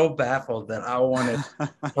just so baffled that I wanted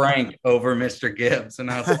Frank over Mr. Gibbs. And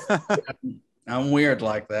I was like, I'm weird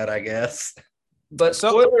like that, I guess. But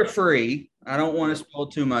spoiler free, I don't want to spoil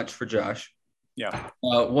too much for Josh. Yeah.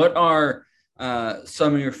 What are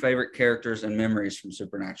some of your favorite characters and memories from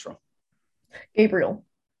Supernatural? Gabriel.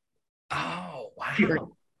 Oh, wow.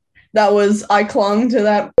 Gabriel. I clung to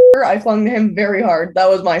that. I clung to him very hard. That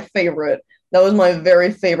was my favorite. That was my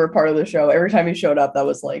very favorite part of the show. Every time he showed up, that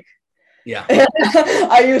was like, yeah.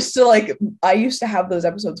 I used to have those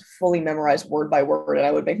episodes fully memorized word by word, and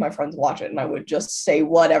I would make my friends watch it, and I would just say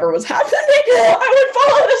whatever was happening. I would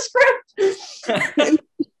follow the script.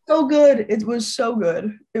 So good. It was so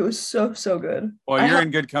good. It was so good. Well, you're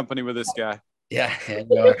in good company with this guy. Yeah.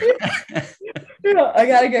 Yeah, I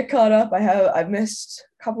gotta get caught up. I've missed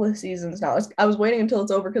a couple of seasons now. I was waiting until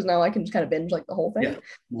it's over because now I can just kind of binge like the whole thing.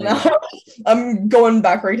 Yeah. Now I'm going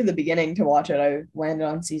back right to the beginning to watch it. I landed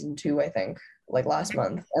on season 2, I think, like last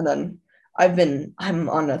month, and then I'm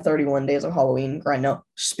on a 31 Days of Halloween grind now.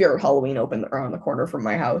 Spirit Halloween opened around the corner from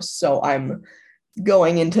my house, so I'm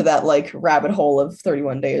going into that like rabbit hole of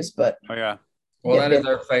 31 days. But oh yeah. Well, that is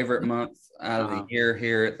our favorite month out of the year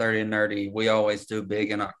here at 30 and Nerdy. We always do big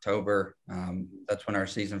in October. That's when our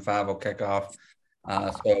season 5 will kick off.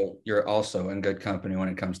 So you're also in good company when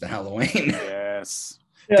it comes to Halloween. Yes.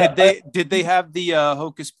 Yeah, Did they have the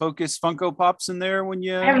Hocus Pocus Funko Pops in there when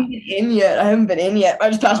you? I haven't been in yet. I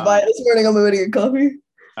just passed by it this morning on my way to get coffee.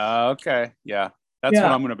 Okay. Yeah. That's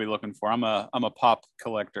what I'm going to be looking for. I'm a pop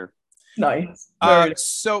collector. Nice.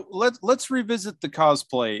 So let's revisit the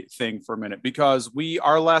cosplay thing for a minute, because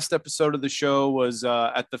our last episode of the show was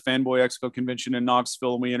at the Fanboy Expo convention in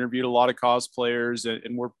Knoxville, and we interviewed a lot of cosplayers,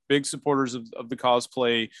 and we're big supporters of the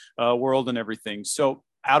cosplay world and everything. So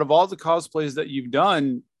out of all the cosplays that you've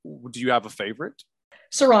done, do you have a favorite?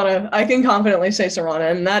 Serana. I can confidently say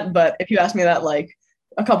Serana in that, but if you asked me that like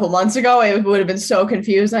a couple months ago, it would have been so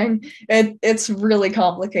confusing. It's really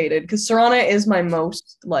complicated because Serana is my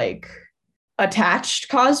most like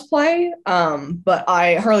attached cosplay. But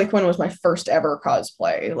Harley Quinn was my first ever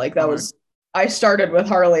cosplay. Like that was, I started with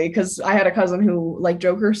Harley because I had a cousin who liked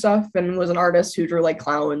Joker stuff and was an artist who drew like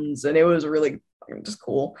clowns, and it was really just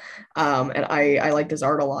cool. And I liked his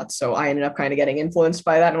art a lot, so I ended up kind of getting influenced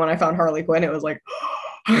by that. And when I found Harley Quinn, it was like,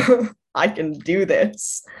 I can do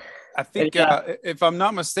this. I think, if I'm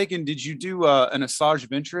not mistaken, did you do an Asajj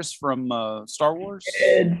Ventress from Star Wars?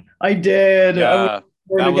 I did. Yeah,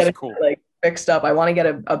 that was cool. Like fixed up. I want to get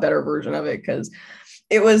a better version of it because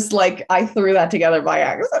it was like I threw that together by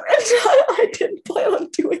accident. I didn't plan on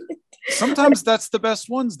doing it. Sometimes that's the best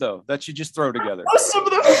ones, though, that you just throw together. Some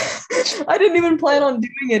of them, I didn't even plan on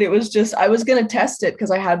doing it. It was just I was gonna test it because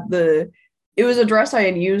I had it was a dress I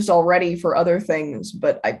had used already for other things,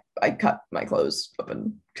 but I cut my clothes up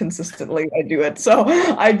and consistently I do it. So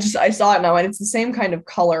I saw it now, and it's the same kind of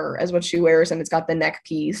color as what she wears, and it's got the neck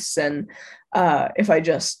piece. And if I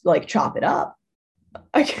just like chop it up,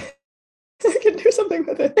 I can do something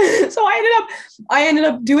with it. So I ended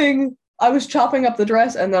up doing. I was chopping up the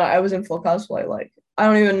dress, and then I was in full cosplay. Like I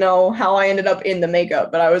don't even know how I ended up in the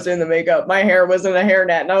makeup, but I was in the makeup. My hair was in a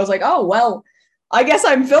hairnet, and I was like, oh well. I guess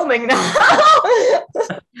I'm filming now.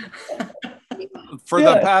 For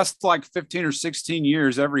the past like 15 or 16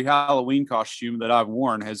 years, every Halloween costume that I've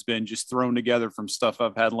worn has been just thrown together from stuff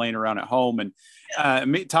I've had laying around at home. And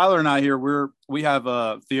Tyler and I here, we have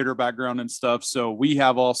a theater background and stuff. So we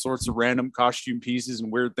have all sorts of random costume pieces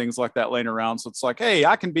and weird things like that laying around. So it's like, hey,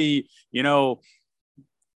 I can be,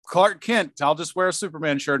 Clark Kent. I'll just wear a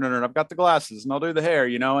Superman shirt and I've got the glasses and I'll do the hair,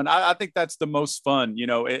 and I think that's the most fun,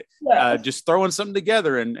 just throwing something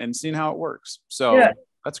together and seeing how it works. So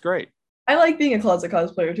that's great. I like being a closet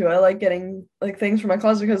cosplayer too. I like getting like things from my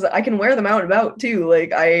closet because I can wear them out and about too.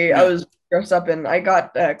 Like I was dressed up and I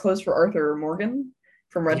got clothes for Arthur Morgan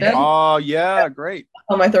from Red Dead. Oh yeah, great.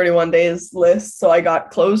 On my 31 days list. So I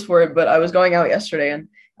got clothes for it, but I was going out yesterday and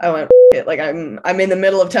I went, like I'm in the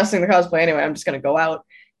middle of testing the cosplay anyway. I'm just going to go out.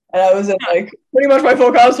 And I was in like pretty much my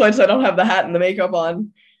full cosplay, so I don't have the hat and the makeup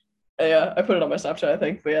on. Yeah, I put it on my Snapchat, I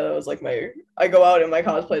think. But yeah, that was like I go out in my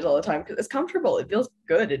cosplays all the time because it's comfortable. It feels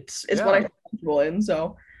good. It's what I'm comfortable in.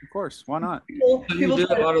 So of course, why not? People do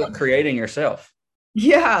a lot of creating yourself.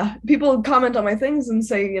 Yeah, people comment on my things and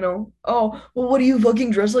say, oh, well, what are you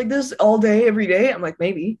fucking dressed like this all day, every day? I'm like,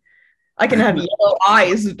 maybe. I can have yellow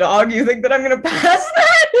eyes, dog. You think that I'm gonna pass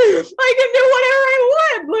that? I can do whatever I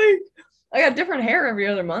want. Like, I got different hair every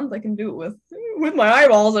other month. I can do it with my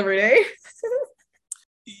eyeballs every day.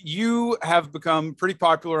 You have become pretty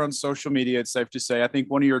popular on social media, it's safe to say. I think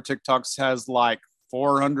one of your TikToks has like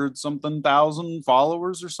 400 something thousand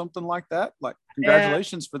followers or something like that. Like,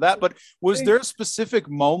 congratulations for that. But was there a specific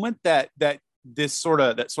moment that sort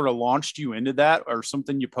of launched you into that, or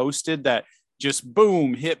something you posted that just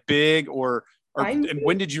boom hit big, or and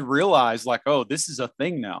when did you realize like, oh, this is a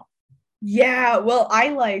thing now? Yeah, well,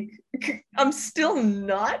 I'm still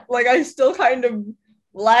not like, I still kind of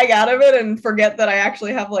lag out of it and forget that I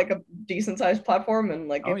actually have like a decent sized platform, and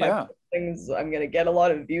like if I post things, I'm gonna get a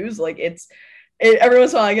lot of views. Like every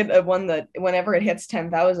once in a while I get one that whenever it hits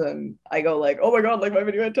 10,000, I go like, oh my god, like my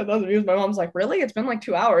video had 10,000 views. My mom's like, really? It's been like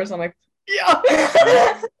 2 hours. I'm like, yeah.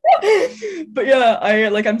 But yeah,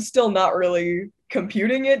 I'm still not really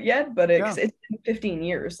computing it yet, but it's been 15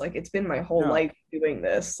 years. Like, it's been my whole life doing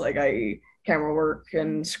this. Like, I camera work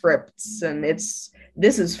and scripts, and this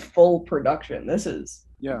is full production. This is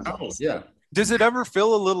Does it ever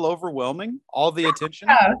feel a little overwhelming, all the attention?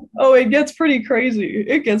 Yeah. Oh, it gets pretty crazy.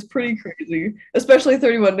 Especially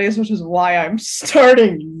 31 days, which is why I'm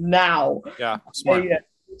starting now. Yeah, smart. I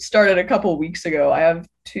started a couple weeks ago. I have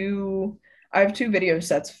two video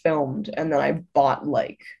sets filmed, and then I bought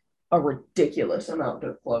like a ridiculous amount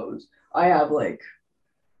of clothes. I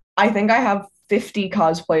think I have 50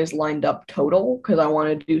 cosplays lined up total, because I want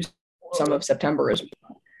to do some of September as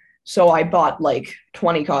well. So I bought like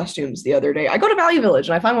 20 costumes the other day. I go to Value Village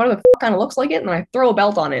and I find one of the kind of looks like it, and I throw a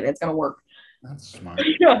belt on it, and it's gonna work. That's smart.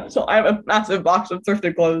 Yeah, so I have a massive box of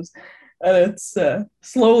thrifted clothes, and it's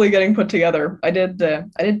slowly getting put together. I did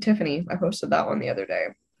Tiffany. I posted that one the other day.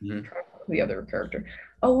 Mm-hmm. The other character.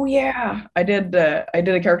 Oh yeah, I did a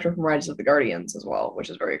character from Rise of the Guardians as well,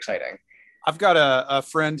 which is very exciting. I've got a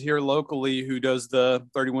friend here locally who does the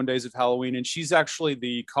 31 Days of Halloween, and she's actually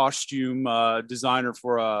the costume designer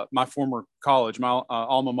for my former college, my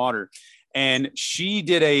alma mater. And she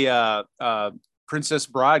did a Princess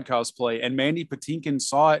Bride cosplay, and Mandy Patinkin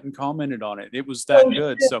saw it and commented on it. It was that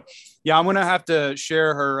good. Shit. So yeah, I'm gonna have to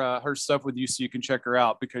share her stuff with you so you can check her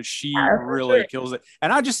out, because she really kills it.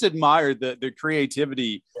 And I just admire the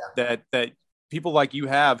creativity that people like you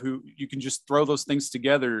have, who you can just throw those things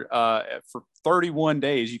together for 31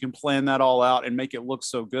 days. You can plan that all out and make it look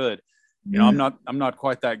so good. You know, I'm not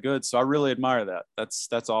quite that good, so I really admire that.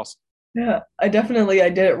 That's awesome. Yeah, I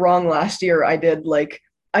did it wrong last year. I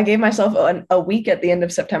gave myself a week at the end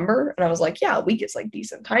of September, and I was like, yeah, a week is like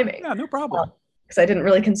decent timing. Yeah, no problem. Because I didn't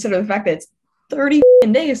really consider the fact that it's 30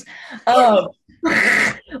 days. I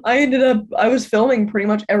was filming pretty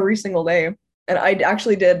much every single day. And I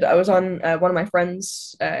was on one of my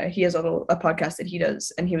friends, he has a podcast that he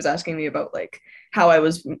does, and he was asking me about like how I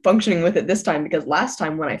was functioning with it this time, because last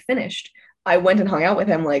time when I finished, I went and hung out with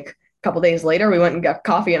him like a couple days later. We went and got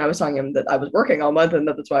coffee, and I was telling him that I was working all month and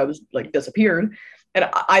that's why I was like disappeared. And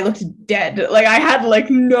I looked dead. Like, I had like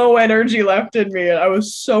no energy left in me, and I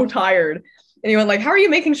was so tired. And he went like, how are you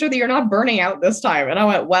making sure that you're not burning out this time? And I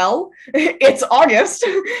went, well, it's August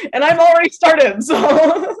and I've already started,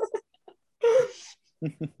 so...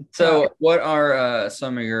 So what are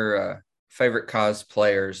some of your favorite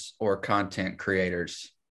cosplayers or content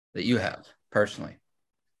creators that you have personally?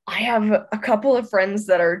 I have a couple of friends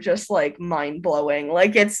that are just like mind-blowing.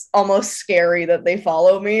 Like, it's almost scary that they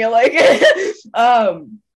follow me. Like,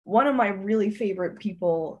 one of my really favorite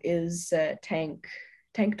people is Tank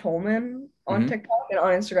Tolman on TikTok and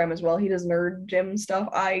on Instagram as well. He does nerd gym stuff.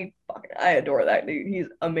 I adore that dude. He's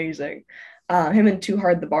amazing. Him and Too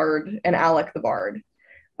Hard the Bard and Alec the Bard.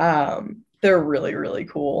 They're really, really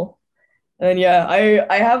cool. And yeah,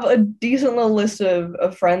 I have a decent little list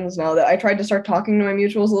of friends now that I tried to start talking to my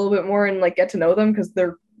mutuals a little bit more and like get to know them, because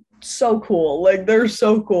they're so cool. Like, they're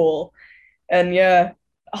so cool. And yeah,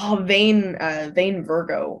 Vane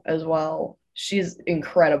Virgo as well. She's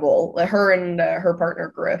incredible. Her and her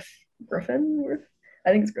partner Griffin. I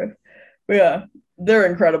think it's Griff. But yeah, they're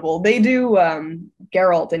incredible. They do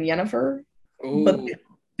Geralt and Yennefer. Ooh. But they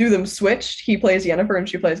do them switched. He plays Yennefer and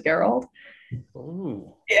she plays Geralt.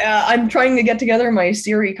 Ooh. Yeah, I'm trying to get together my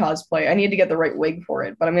Ciri cosplay. I need to get the right wig for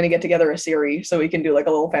it, but I'm going to get together a Ciri so we can do like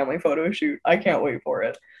a little family photo shoot. I can't wait for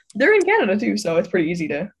it. They're in Canada too, so it's pretty easy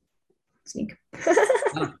to sneak.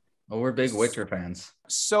 Well, we're big Witcher fans.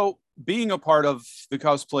 So being a part of the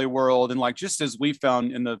cosplay world, and like just as we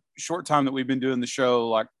found in the short time that we've been doing the show,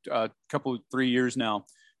 like a couple of 3 years now,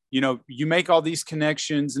 you know, you make all these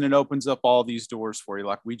connections and it opens up all these doors for you.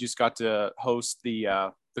 Like, we just got to host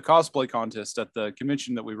the cosplay contest at the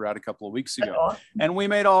convention that we were at a couple of weeks ago. And we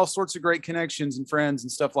made all sorts of great connections and friends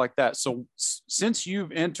and stuff like that. So since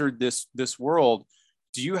you've entered this world,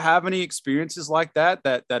 Do you have any experiences like that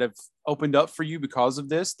have opened up for you because of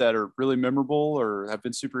this that are really memorable or have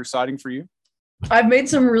been super exciting for you? I've made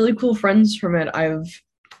some really cool friends from it.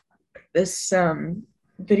 This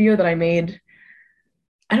video that I made,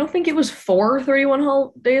 I don't think it was for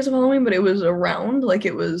 31 Days of Halloween, but it was around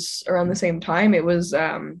the same time. It was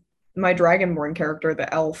my Dragonborn character,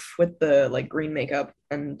 the elf with the like green makeup,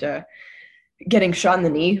 and getting shot in the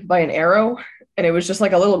knee by an arrow, and it was just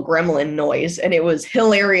like a little gremlin noise, and it was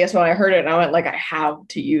hilarious when I heard it, and I went like, I have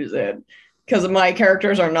to use it because my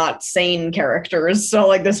characters are not sane characters, so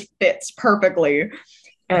like this fits perfectly.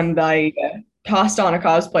 And I tossed on a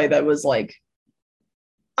cosplay that was like,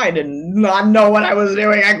 I did not know what I was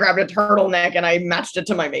doing. I grabbed a turtleneck and I matched it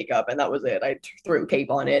to my makeup, and that was it. I threw a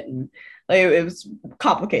cape on it, and it was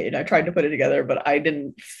complicated. I tried to put it together, but I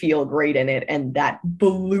didn't feel great in it, and that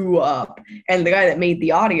blew up. And the guy that made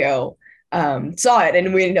the audio saw it,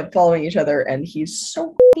 and we ended up following each other, and he's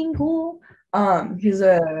so fucking cool.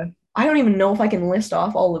 I don't even know if I can list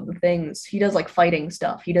off all of the things. He does like fighting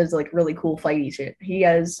stuff. He does like really cool fighty shit. He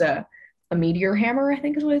has a meteor hammer, I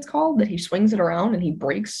think is what it's called, that he swings it around and he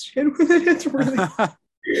breaks shit with it. It's really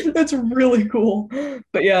that's really cool.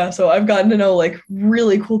 But yeah, so I've gotten to know like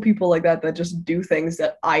really cool people like that just do things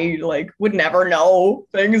that I like would never know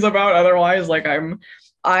things about otherwise. Like I am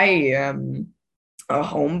a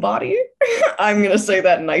homebody. I'm gonna say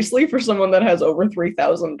that nicely for someone that has over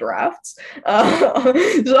 3,000 drafts.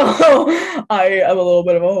 So I am a little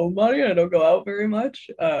bit of a homebody, and I don't go out very much.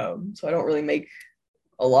 So I don't really make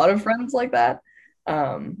a lot of friends like that.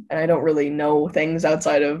 And I don't really know things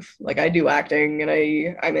outside of like, I do acting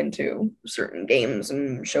and I'm into certain games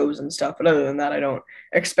and shows and stuff, but other than that I don't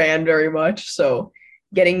expand very much. So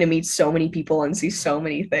getting to meet so many people and see so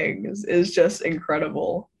many things is just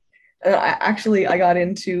incredible. I got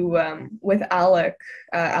into with Alec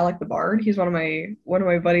the Bard. He's one of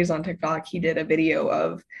my buddies on TikTok. He did a video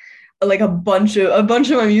of like a bunch of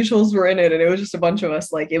my mutuals were in it, and it was just a bunch of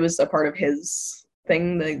us. Like, it was a part of his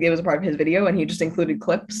thing. Like, it was a part of his video, and he just included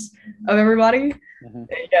clips of everybody. Mm-hmm.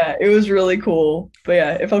 Yeah, it was really cool. But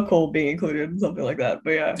yeah, it felt cool being included in something like that.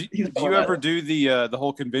 But yeah, do you ever do the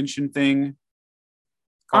whole convention thing?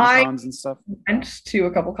 Cons and stuff? I went to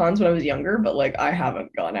a couple cons when I was younger, but like I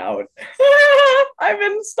haven't gone out. I've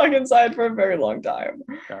been stuck inside for a very long time.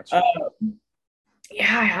 Gotcha.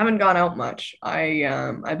 Yeah, I haven't gone out much.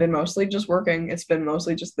 I've been mostly just working. It's been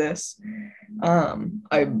mostly just this.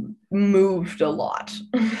 I moved a lot.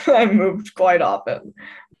 I moved quite often.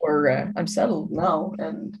 I'm settled now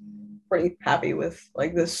and pretty happy with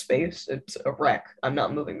like this space. It's a wreck. I'm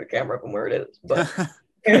not moving the camera from where it is, but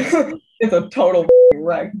it's a total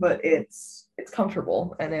wreck. But it's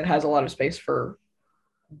comfortable, and it has a lot of space for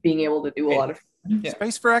being able to do a lot of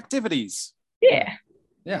space for activities. Yeah.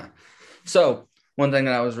 So one thing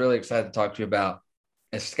that I was really excited to talk to you about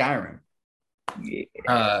is Skyrim.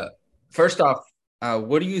 First off,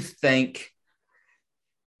 what do you think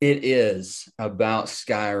it is about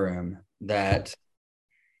Skyrim that,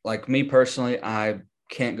 like me personally, I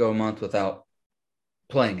can't go a month without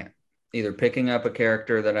playing it, either picking up a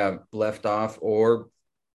character that I've left off or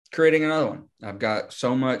creating another one. I've got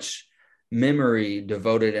so much memory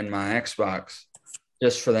devoted in my Xbox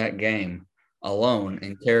just for that game alone,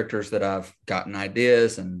 and characters that I've gotten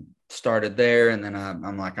ideas and started there, and then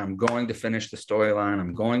I'm like, I'm going to finish the storyline,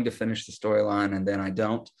 and then I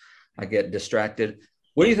don't. I get distracted.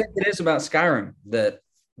 What do you think it is about Skyrim that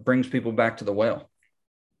brings people back to the well?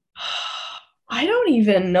 I don't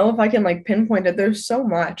even know if I can like pinpoint it. There's so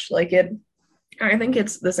much like it. I think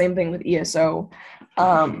it's the same thing with ESO,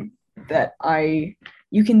 that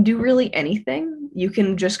you can do really anything. You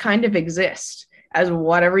can just kind of exist as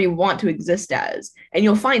whatever you want to exist as, and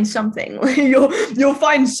you'll find something. You'll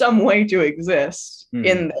find some way to exist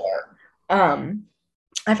in there.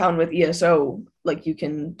 I found with ESO, like, you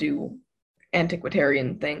can do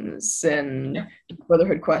antiquarian things and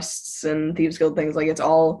Brotherhood quests and Thieves Guild things. Like, it's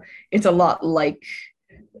a lot like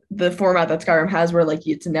the format that Skyrim has, where like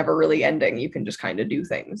it's never really ending. You can just kind of do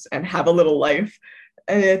things and have a little life,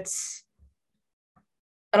 and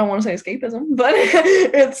I don't want to say escapism, but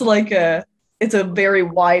it's a very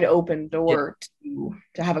wide open door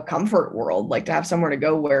to have a comfort world, like to have somewhere to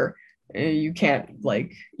go where you can't,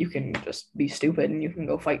 like, you can just be stupid and you can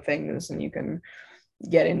go fight things and you can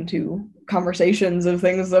get into conversations of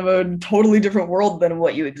things of a totally different world than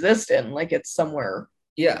what you exist in. Like, it's somewhere.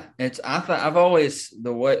 Yeah, I've always,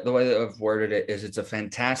 the way that I've worded it is, it's a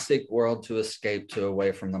fantastic world to escape to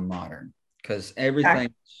away from the modern, because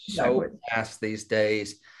everything's so fast these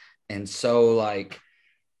days, and so like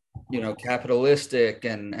capitalistic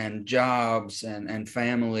and jobs and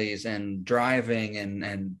families and driving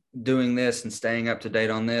and doing this and staying up to date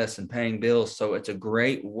on this and paying bills. So it's a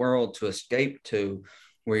great world to escape to,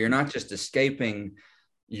 where you're not just escaping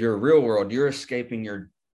your real world, you're escaping your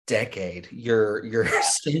decade, your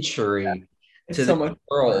century to the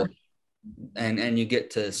world. And you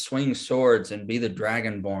get to swing swords and be the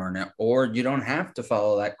Dragonborn, or you don't have to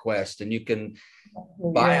follow that quest, and you can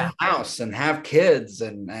buy a house and have kids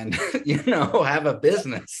and have a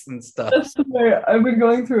business and stuff. I've been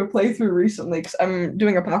going through a playthrough recently because I'm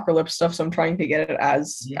doing apocalypse stuff, so I'm trying to get it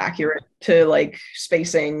as accurate to like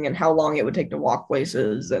spacing and how long it would take to walk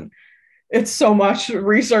places, and it's so much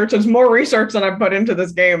research. It's more research than I've put into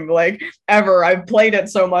this game, like, ever. I've played it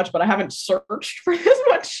so much, but I haven't searched for this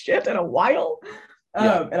much shit in a while.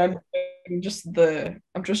 And I'm just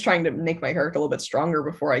trying to make my character a little bit stronger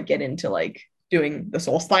before I get into like doing the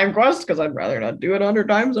Solstheim quest, because I'd rather not do it 100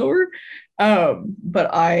 times over. But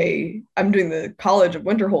I'm doing the College of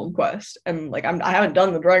Winterhold quest, and like I haven't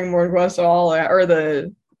done the Dragonborn quest at all, or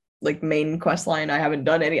the like main quest line. I haven't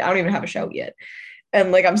done any. I don't even have a shout yet.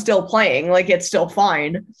 And like I'm still playing, like it's still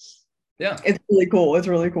fine. Yeah, it's really cool. It's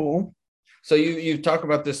really cool. So you talk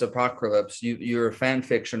about this apocalypse. You're a fan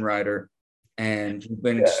fiction writer, and you've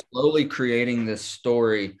been slowly creating this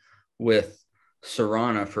story with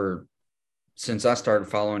Serana since I started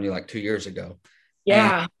following you like 2 years ago.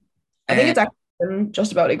 Yeah, I think it's actually been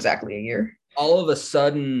just about exactly a year. All of a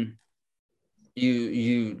sudden,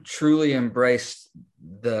 you truly embraced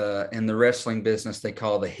in the wrestling business they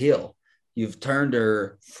call the heel. You've turned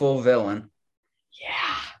her full villain.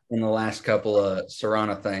 Yeah. In the last couple of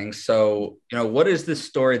Serana things. So, what is this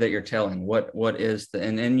story that you're telling? What is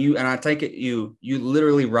and I take it you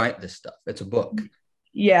literally write this stuff. It's a book.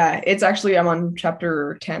 Yeah, it's actually, I'm on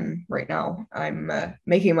chapter 10 right now. I'm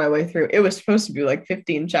making my way through. It was supposed to be like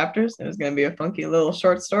 15 chapters. It was going to be a funky little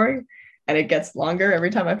short story, and it gets longer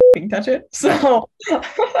every time I touch it. So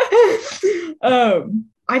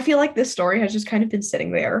I feel like this story has just kind of been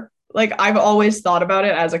sitting there. Like, I've always thought about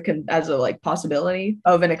it as a like possibility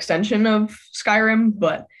of an extension of Skyrim,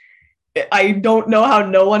 but I don't know how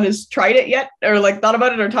no one has tried it yet, or like thought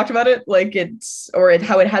about it or talked about it. Like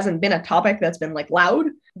how it hasn't been a topic that's been like loud.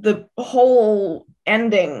 The whole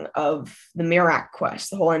ending of the Miraak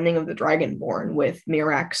quest, the whole ending of the Dragonborn with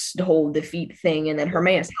Miraak's whole defeat thing, and then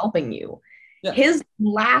Hermaeus helping you. Yeah. His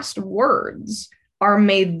last words are,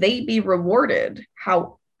 "May they be rewarded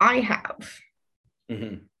how I have."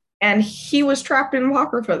 Mm-hmm. And he was trapped in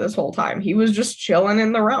Apocrypha this whole time. He was just chilling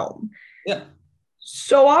in the realm. Yeah.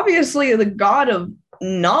 So obviously the god of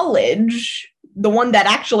knowledge, the one that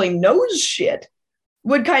actually knows shit,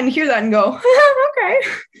 would kind of hear that and go, okay.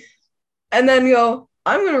 And then go,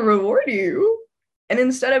 I'm going to reward you. And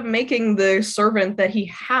instead of making the servant that he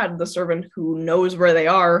had, the servant who knows where they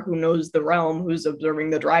are, who knows the realm, who's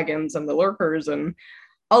observing the dragons and the lurkers and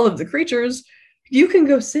all of the creatures, you can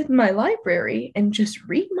go sit in my library and just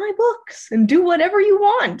read my books and do whatever you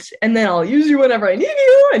want. And then I'll use you whenever I need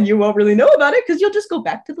you, and you won't really know about it because you'll just go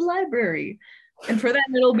back to the library. And for that,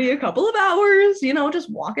 it'll be a couple of hours,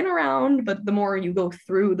 just walking around. But the more you go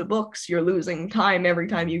through the books, you're losing time every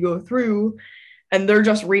time you go through, and they're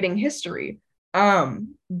just reading history. But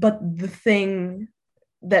the thing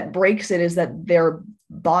that breaks it is that their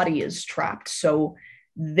body is trapped. So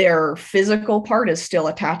their physical part is still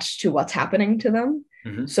attached to what's happening to them.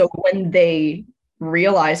 Mm-hmm. So when they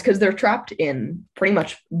realize, because they're trapped in pretty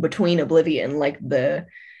much between Oblivion, like the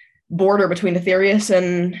border between Aetherius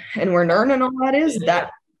and where Nirn and all that is,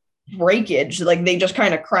 that breakage, like they just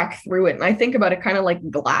kind of crack through it. And I think about it kind of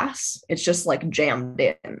like glass. It's just like jammed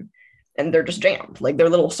in, and they're just jammed. Like their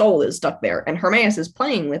little soul is stuck there, and Hermaeus is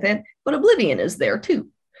playing with it, but Oblivion is there too.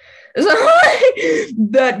 So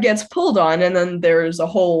that gets pulled on, and then there's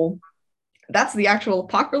that's the actual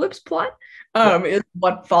Apocalypse plot. Is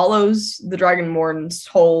what follows the Dragonborn's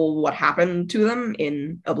what happened to them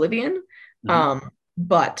in Oblivion. Mm-hmm.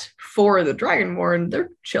 But for the Dragonborn,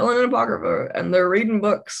 they're chilling in Apocrypha, and they're reading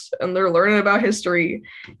books, and they're learning about history,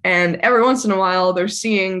 and every once in a while they're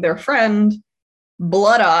seeing their friend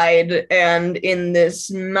blood-eyed and in this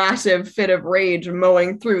massive fit of rage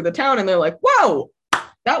mowing through the town, and they're like, whoa,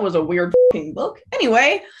 that was a weird fucking book.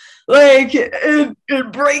 Anyway, like it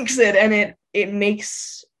breaks it, and it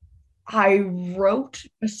makes. I wrote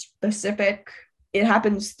a specific. It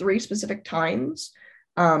happens 3 specific times.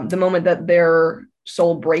 The moment that their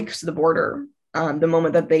soul breaks the border, the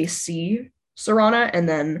moment that they see Serana, and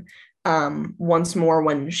then once more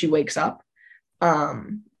when she wakes up.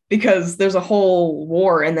 Because there's a whole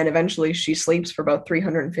war, and then eventually she sleeps for about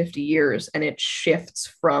 350 years, and it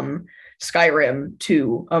shifts from Skyrim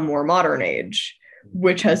to a more modern age,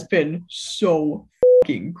 which has been so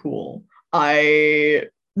fucking cool. I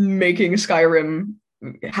making Skyrim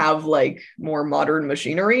have like more modern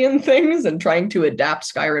machinery and things and trying to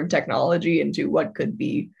adapt Skyrim technology into what could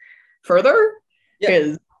be further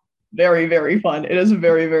is very, very fun. It is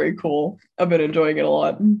very, very cool. I've been enjoying it a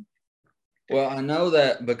lot. Well, I know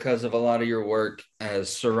that because of a lot of your work as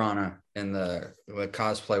Serana in the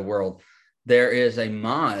cosplay world, there is a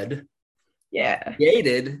mod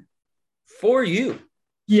created for you.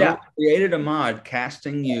 Yeah. So created a mod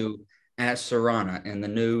casting you as Serana in the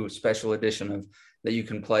new special edition of that you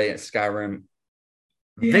can play at Skyrim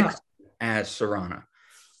Vixen as Serana.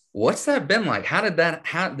 What's that been like? How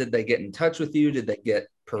did they get in touch with you? Did they get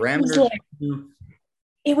parameters?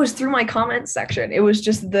 It was through my comments section. It was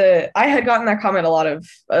just I had gotten that comment a lot of,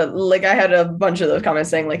 like I had a bunch of those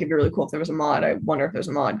comments saying like, it'd be really cool if there was a mod. I wonder if there's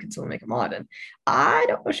a mod. Can someone make a mod? And I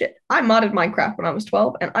don't know shit. I modded Minecraft when I was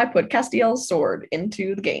 12 and I put Castiel's sword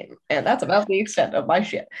into the game. And that's about the extent of my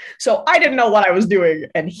shit. So I didn't know what I was doing.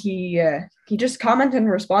 And he just commented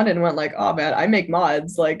and responded and went like, oh man, I make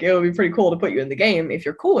mods. Like it would be pretty cool to put you in the game if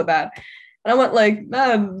you're cool with that. And I went like,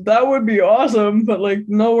 man, that would be awesome, but like,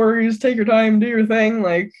 no worries, take your time, do your thing.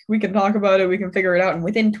 Like, we can talk about it, we can figure it out. And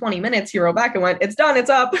within 20 minutes, he wrote back and went, it's done, it's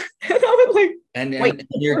up. And I was like, and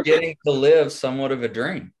you're getting to live somewhat of a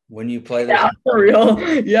dream when you play this. Yeah, for real.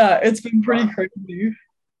 Yeah, it's been pretty crazy.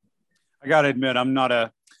 I gotta admit, I'm not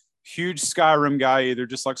a huge Skyrim guy either,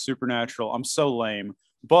 just like Supernatural. I'm so lame.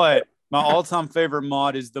 But my all-time favorite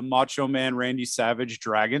mod is the Macho Man Randy Savage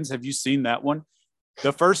Dragons. Have you seen that one?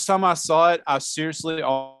 The first time I saw it, I seriously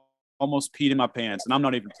almost peed in my pants, and I'm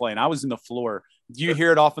not even playing. I was in the floor. You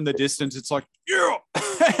hear it off in the distance. It's like, yeah.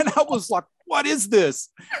 And I was like, what is this?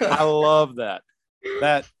 I love that.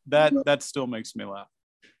 That still makes me laugh.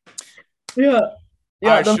 Yeah.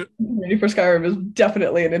 Yeah, the community for Skyrim is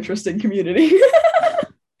definitely an interesting community.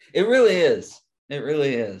 It really is. It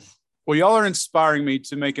really is. Well, y'all are inspiring me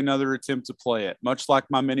to make another attempt to play it, much like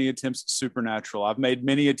my many attempts at Supernatural. I've made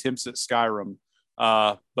many attempts at Skyrim.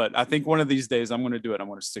 But I think one of these days I'm going to do it. I'm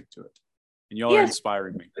going to stick to it. And y'all are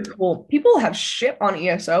inspiring me. Cool. People have shit on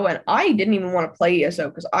ESO, and I didn't even want to play ESO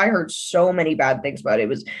because I heard so many bad things about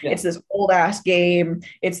it. It's this old ass game.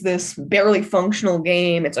 It's this barely functional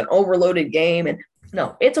game. It's an overloaded game. And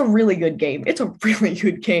no, it's a really good game. It's a really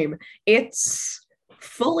good game. It's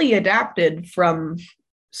fully adapted from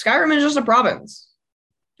Skyrim is just a province.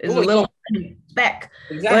 It's a little speck.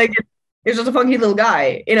 Exactly. Like it's just a funky little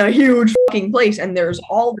guy in a huge fucking place, and there's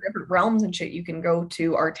all the different realms and shit. You can go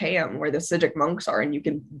to Artaeum, where the Psijic monks are, and you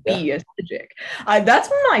can be a Psijic. That's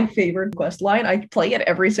my favorite quest line. I play it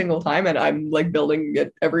every single time, and I'm like building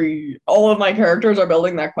it all of my characters are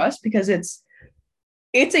building that quest because it's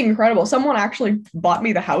incredible. Someone actually bought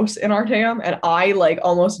me the house in Artaeum, and I like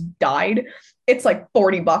almost died. It's like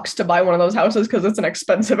 $40 to buy one of those houses because it's an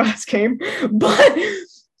expensive ass game, but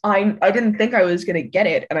I didn't think I was gonna get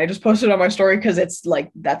it, and I just posted it on my story because it's like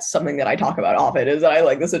that's something that I talk about often is that I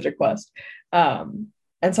like the Psijic quest.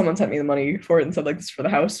 And someone sent me the money for it and said like this is for the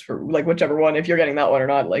house for like whichever one, if you're getting that one or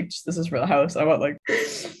not, like just, this is for the house. I went like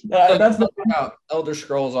that's about Elder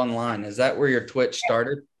Scrolls Online. Is that where your Twitch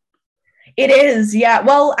started? It is, yeah.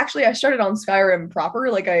 Well, actually, I started on Skyrim proper.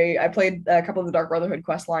 Like, I played a couple of the Dark Brotherhood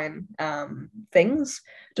questline things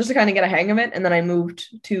just to kind of get a hang of it, and then I moved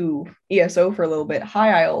to ESO for a little bit.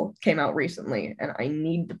 High Isle came out recently, and I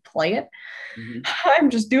need to play it. Mm-hmm.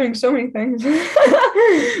 I'm just doing so many things.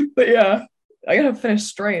 But yeah, I gotta finish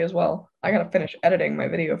Stray as well. I gotta finish editing my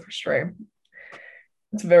video for Stray.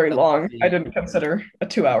 It's very long. I didn't consider a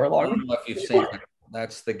 2-hour long. I don't know if you've seen it.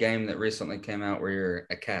 That's the game that recently came out where you're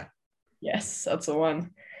a cat. Yes, that's the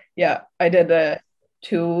one. Yeah, I did a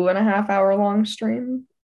 2.5 hour long stream,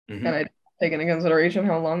 and I take into consideration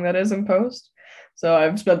how long that is in post. So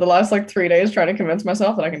I've spent the last like 3 days trying to convince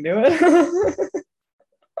myself that I can do it.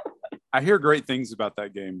 I hear great things about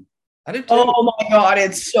that game. I did too. Oh my god,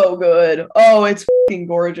 it's so good. Oh, it's fucking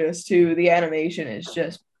gorgeous too. The animation is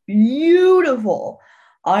just beautiful.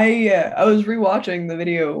 I was rewatching the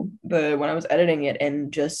video when I was editing it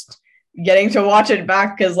and just getting to watch it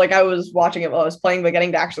back because like I was watching it while I was playing, but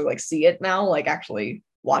getting to actually like see it now, like actually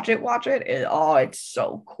watch it. It's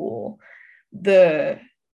so cool.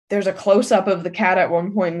 There's a close-up of the cat at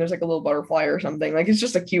one point, and there's like a little butterfly or something. Like it's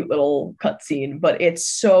just a cute little cutscene, but it's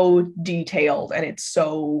so detailed and it's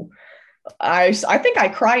so I think I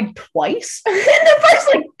cried twice in the first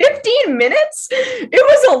like 15 minutes. It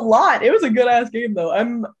was a lot. It was a good ass game though.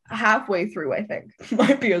 I'm halfway through, I think.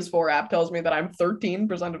 My PS4 app tells me that I'm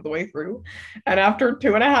 13% of the way through. And after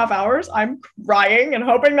 2.5 hours, I'm crying and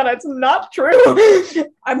hoping that it's not true.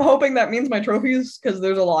 I'm hoping that means my trophies, because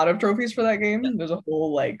there's a lot of trophies for that game. There's a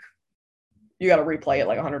whole like, you got to replay it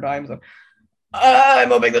like 100 times. I'm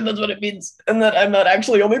hoping that that's what it means, and that I'm not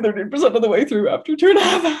actually only 13% of the way through after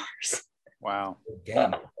 2.5 hours. Wow. Good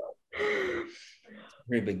game.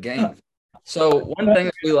 Pretty big game. So one thing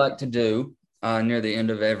that we like to do near the end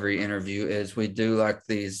of every interview is we do like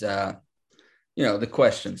these, the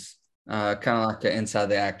questions, kind of like the Inside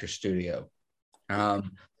the Actor Studio.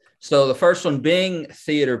 So the first one, being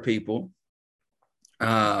theater people,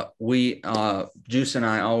 Juice and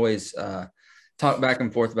I always talk back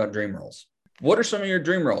and forth about dream roles. What are some of your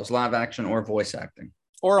dream roles, live action or voice acting?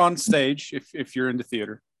 Or on stage if you're into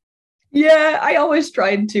theater. Yeah, I always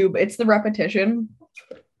tried to, but it's the repetition.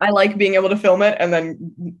 I like being able to film it and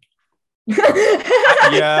then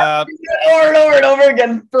Yeah. over and over and over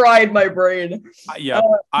again, fried my brain. Yeah,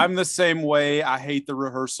 I'm the same way. I hate the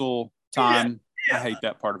rehearsal time. Yeah. I hate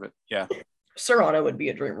that part of it. Yeah. Serrano would be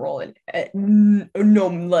a dream role, and no,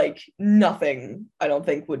 like nothing I don't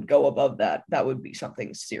think would go above that. That would be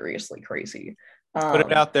something seriously crazy. Put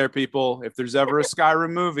it out there, people. If there's ever a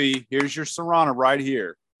Skyrim movie, here's your Serrano right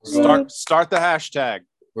here. Start the hashtag.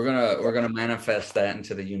 We're gonna manifest that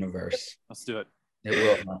into the universe. Let's do it.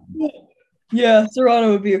 It will. Yeah,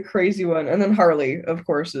 Serrano would be a crazy one, and then Harley, of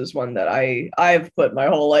course, is one that I've put my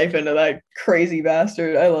whole life into. That crazy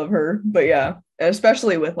bastard. I love her, but yeah,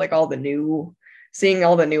 especially with like seeing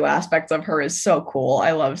all the new aspects of her is so cool.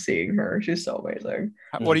 I love seeing her. She's so amazing.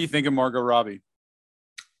 What do you think of Margot Robbie?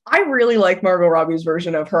 I really like Margot Robbie's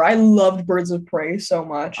version of her. I loved Birds of Prey so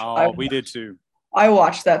much. Oh, we did too. I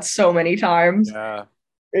watched that so many times.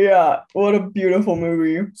 Yeah, what a beautiful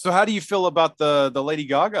movie. So how do you feel about the Lady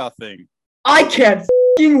Gaga thing? I can't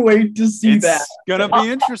fucking wait to see that. It's gonna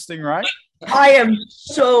be interesting, right? I am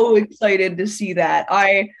so excited to see that.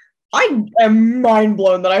 I am mind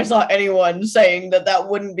blown that I saw anyone saying that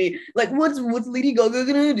wouldn't be like, what's Lady Gaga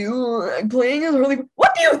gonna do playing as Harley?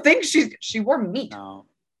 What do you think she wore meat? No.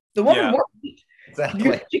 The woman wore meat.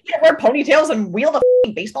 Exactly. She can't wear ponytails and wield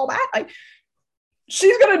a baseball bat.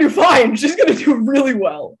 She's gonna do fine. She's gonna do really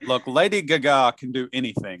well. Look, Lady Gaga can do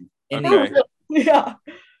anything. Okay.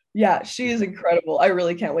 Yeah, she is incredible. I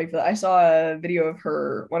really can't wait for that. I saw a video of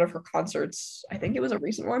one of her concerts. I think it was a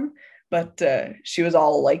recent one, but she was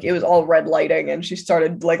all like, it was all red lighting, and she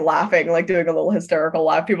started like laughing, like doing a little hysterical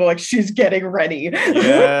laugh. People were like, she's getting ready.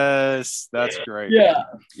 Yes, that's great.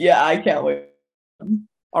 Yeah, I can't wait.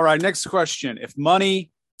 All right, next question. If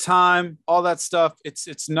money, time, all that stuff,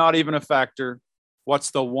 it's not even a factor,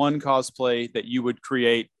 what's the one cosplay that you would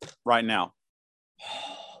create right now?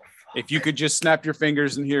 If you could just snap your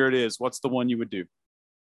fingers and here it is, what's the one you would do?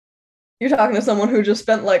 You're talking to someone who just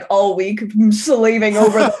spent like all week slaving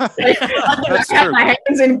over That's true. my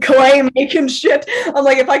hands in clay making shit. I'm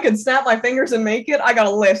like, if I could snap my fingers and make it, I got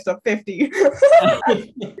a list of 50.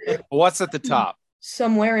 What's at the top?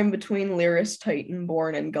 Somewhere in between Lyris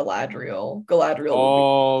Titanborn and Galadriel.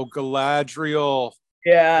 Galadriel.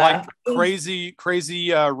 Yeah. Like crazy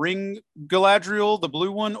ring Galadriel, the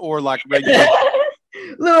blue one, or like regular?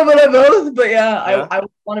 A little bit of both, but yeah. I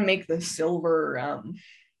want to make the silver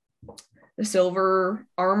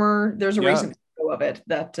armor. There's a recent photo of it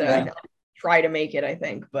that I try to make it, I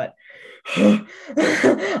think, but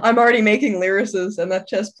I'm already making Lyris's, and that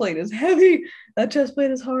chest plate is heavy. That chest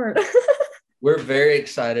plate is hard. We're very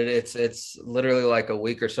excited. It's literally like a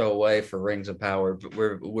week or so away for Rings of Power, but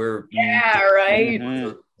we're right.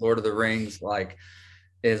 Lord of the Rings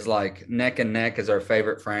is like neck and neck as our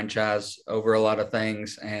favorite franchise over a lot of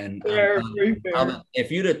things. And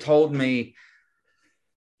if you'd have told me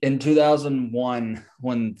in 2001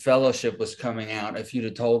 when Fellowship was coming out, if you'd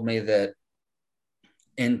have told me that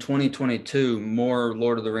in 2022 more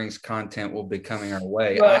Lord of the Rings content will be coming our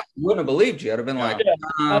way, I wouldn't have believed you. I'd have been like,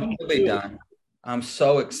 it'll be done. I'm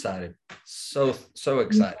so excited. So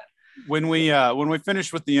excited. When we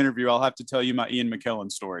finish with the interview, I'll have to tell you my Ian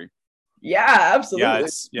McKellen story. Yeah, absolutely.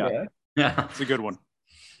 Yeah, it's a good one.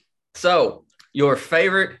 So, your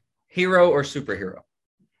favorite hero or superhero?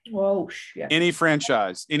 Whoa, shit. Any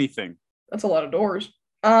franchise, anything. That's a lot of doors.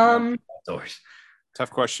 Doors.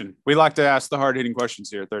 Tough question. We like to ask the hard-hitting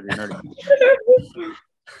questions here at 30 and Nerdy.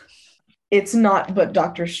 It's not, but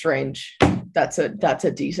Doctor Strange. That's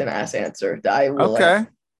a decent ass answer. I will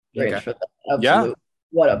Strange for that. Absolute. Yeah.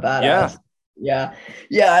 What a badass. Yeah.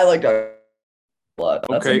 I like Doctor.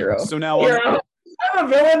 That's a hero. So now I'm a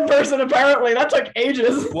villain person, apparently. That took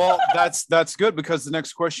ages. Well, that's good because the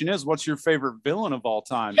next question is, what's your favorite villain of all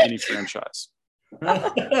time? Any franchise?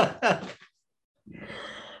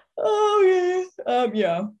 Oh yeah.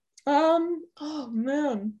 Yeah. Oh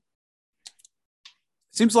man.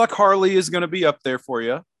 Seems like Harley is going to be up there for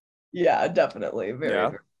you. Yeah, definitely. Very.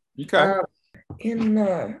 Yeah. very. Okay.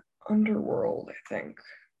 In Underworld, I think.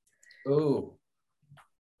 Ooh.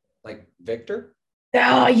 Like Victor?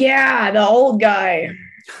 Oh yeah, the old guy.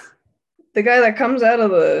 The guy that comes out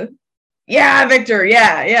of the. Yeah, Victor.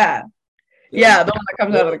 Yeah, yeah. Yeah, the one that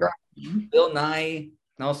comes out of the ground. Bill Nye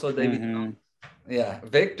and also David. Mhm. Yeah,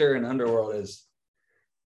 Victor in Underworld is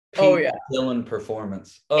Oh, peak yeah. villain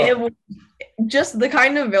performance. It Oh, was just the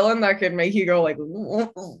kind of villain that could make you go like,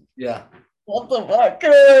 yeah. what the fuck?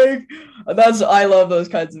 Like, I love those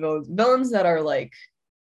kinds of villains. Villains that are like,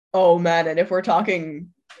 oh man, and if we're talking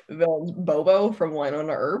villains, Bobo from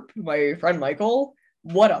Winona Earp, my friend Michael,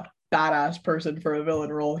 what a badass person for a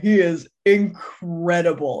villain role. He is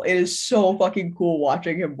incredible. It is so fucking cool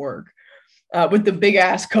watching him work. With the big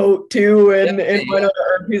ass coat too, and Winona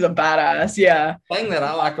Earp, he's a badass. Yeah. The thing that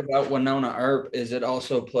I like about Winona Earp is it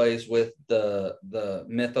also plays with the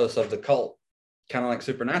mythos of the cult, kind of like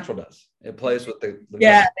Supernatural does. It plays with the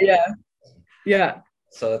Yeah, mythos. yeah.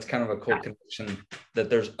 So that's kind of a cool connection that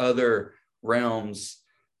there's other realms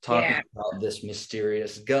talking about this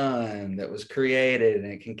mysterious gun that was created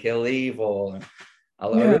and it can kill evil. And I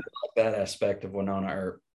really like that aspect of Winona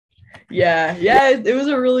Earp. Yeah, it was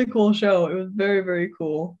a really cool show. It was very, very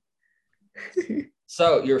cool.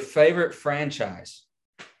 So, your favorite franchise?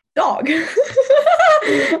 Dog. What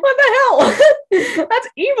the hell? That's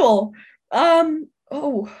evil.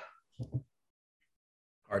 Oh,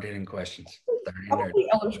 Hard-hitting questions. probably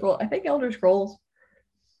Elder Scrolls. I think Elder Scrolls.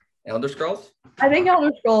 Elder Scrolls? I think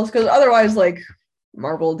Elder Scrolls, because otherwise, like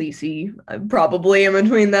Marvel, DC, I'm probably in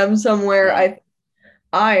between them somewhere.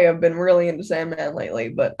 I have been really into Sandman lately,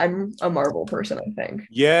 but I'm a Marvel person, I think.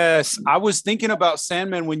 Yes, I was thinking about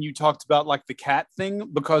Sandman when you talked about like the cat thing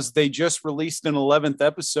because they just released an 11th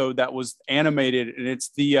episode that was animated, and it's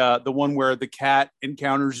the one where the cat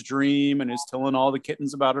encounters Dream and is telling all the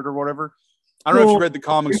kittens about it or whatever. I don't know if you read the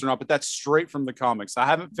comics or not, but that's straight from the comics. I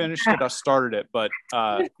haven't finished it. I started it, but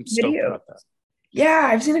I'm stoked about that. Yeah,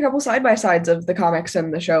 I've seen a couple side-by-sides of the comics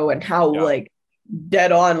and the show and how like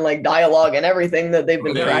dead on like dialogue and everything that they've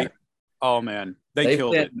been tracking. Oh man, they've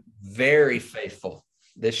killed it. Very faithful.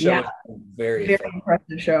 This show is very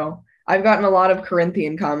impressive show. I've gotten a lot of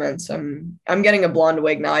Corinthian comments. I'm getting a blonde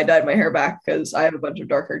wig now. I dyed my hair back because I have a bunch of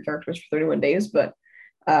dark haired characters for 31 days, but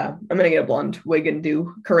I'm gonna get a blonde wig and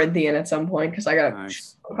do Corinthian at some point because I got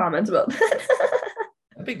comments about that.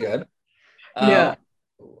 That'd be good. Yeah.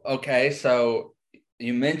 Okay, so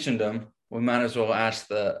you mentioned them. We might as well ask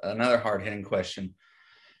another hard-hitting question.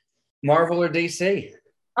 Marvel or DC?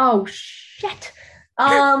 Oh, shit.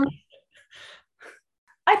 I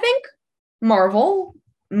think Marvel,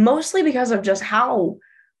 mostly because of just how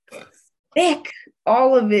thick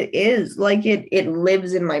all of it is. Like, it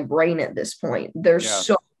lives in my brain at this point. There's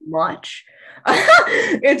so much.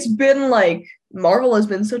 It's been like, Marvel has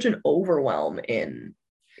been such an overwhelm in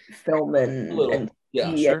film and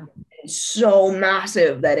sure. It's so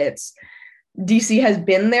massive that DC has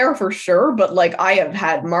been there for sure, but like I have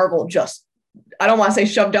had Marvel just, I don't want to say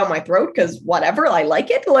shoved down my throat because whatever, I like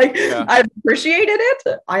it. Like I've appreciated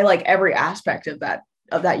it. I like every aspect of that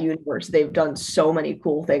universe. They've done so many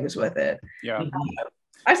cool things with it. Yeah.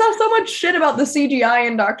 I saw so much shit about the CGI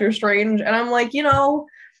in Doctor Strange, and I'm like,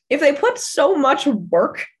 if they put so much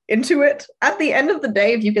work into it, at the end of the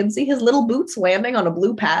day, if you can see his little boots landing on a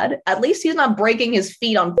blue pad, at least he's not breaking his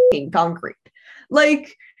feet on concrete.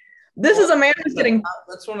 Like, this is a man who's getting.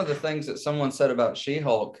 That's one of the things that someone said about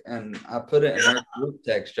She-Hulk, and I put it in our group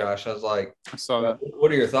text, Josh. I was like, I saw that. What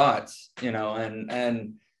are your thoughts?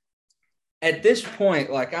 And at this point,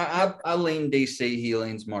 like I lean DC, he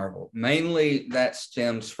leans Marvel. Mainly that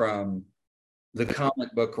stems from the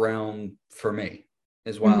comic book realm for me,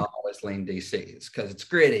 is why I always lean DC. It's because it's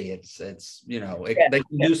gritty. It's they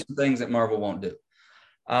can do some things that Marvel won't do.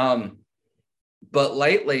 But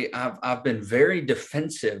lately, I've been very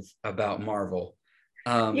defensive about Marvel.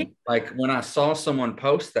 Like when I saw someone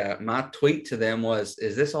post that, my tweet to them was,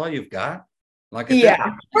 "Is this all you've got?" Like,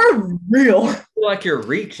 for real. I feel like you're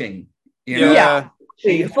reaching. She's a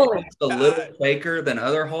little faker than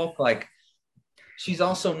other Hulk. Like, she's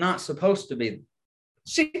also not supposed to be.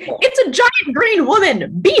 It's a giant green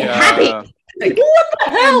woman. Be happy. Like, what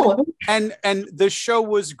the hell? And the show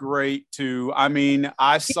was great too. I mean,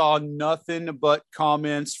 I saw nothing but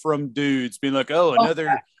comments from dudes being like, "Oh,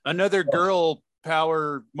 another girl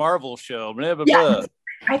power Marvel show. Blah, blah, Yeah.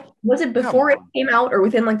 blah. Was it before it came out or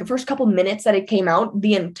within like the first couple minutes that it came out?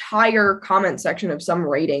 The entire comment section of some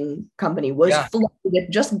rating company was flooded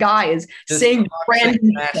with just guys saying brand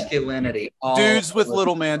masculinity. Dudes with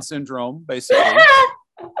little man syndrome, basically.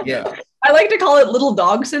 Yeah. I like to call it little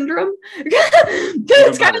dog syndrome because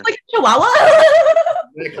it's kind of like a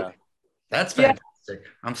chihuahua. That's fantastic.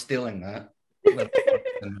 I'm stealing that.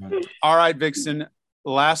 All right, Vixen,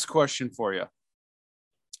 last question for you.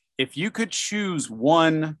 If you could choose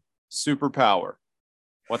one superpower,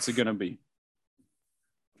 what's it going to be?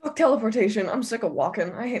 Fuck teleportation. I'm sick of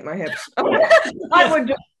walking. I hate my hips.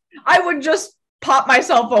 I would just pop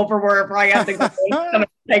myself over wherever I have to go instead of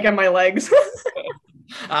taking my legs.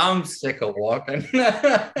 I'm sick of walking.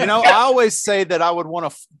 I always say that I would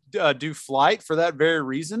want to do flight for that very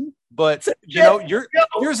reason, but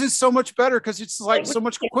yours is so much better because it's like so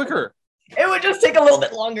much quicker. It would just take a little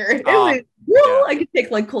bit longer. I could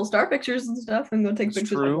take like cool star pictures and stuff and go take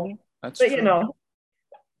pictures. True. That's true.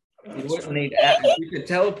 You wouldn't need apps. If you could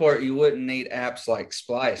teleport, you wouldn't need apps like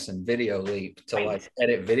Splice and Video Leap to like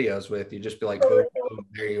edit videos with. You'd just be like, boom, boom,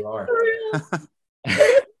 there you are.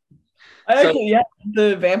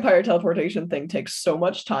 The vampire teleportation thing takes so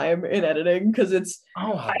much time in editing because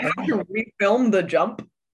I have to refilm the jump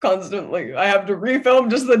constantly. I have to refilm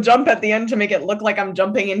just the jump at the end to make it look like I'm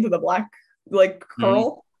jumping into the black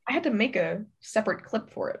curl. I had to make a separate clip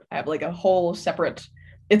for it. I have like a whole separate.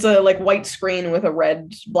 It's a like white screen with a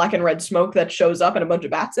black and red smoke that shows up and a bunch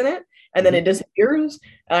of bats in it, and then it disappears.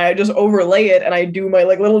 And I just overlay it, and I do my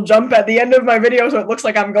like little jump at the end of my video, so it looks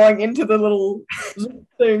like I'm going into the little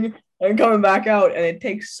thing and coming back out. And it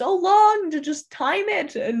takes so long to just time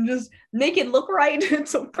it and just make it look right.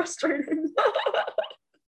 It's so frustrating.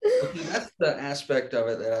 That's the aspect of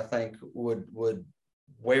it that I think would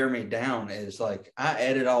wear me down is like I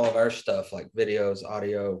edit all of our stuff like videos,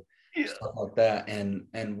 audio, stuff like that,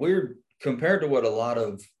 and we're compared to what a lot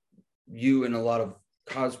of you and a lot of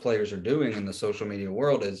cosplayers are doing in the social media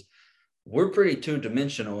world is we're pretty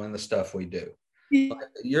two-dimensional in the stuff we do. Like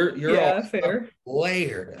you're all fair.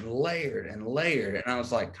 layered and layered and layered, and I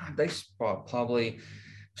was like, God, they probably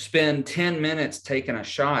spend 10 minutes taking a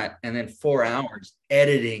shot and then 4 hours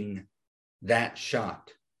editing that shot.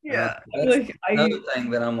 Yeah. That's another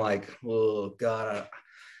thing that I'm like, oh God,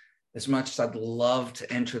 as much as I'd love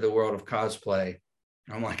to enter the world of cosplay,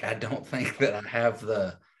 I'm like, I don't think that I have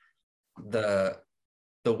the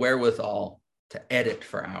wherewithal to edit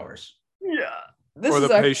for hours. Yeah. Or the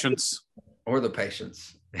patience.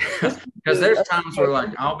 Because there's times where like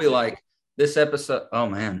I'll be like, this episode, oh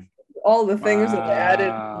man. All the things that I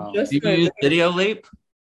added. Do you use Video Leap?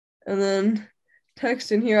 And then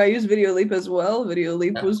text in here. I use Video Leap as well. Video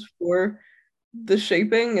Leap was for the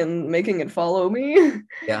shaping and making it follow me.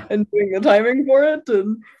 Yeah. And doing the timing for it.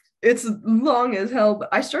 And it's long as hell. But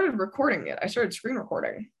I started recording it. I started screen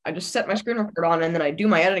recording. I just set my screen record on and then I do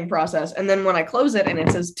my editing process. And then when I close it and it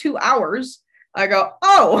says 2 hours, I go,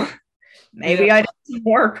 oh, maybe I did some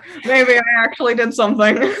work. Maybe I actually did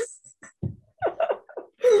something.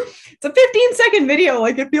 It's a 15-second video.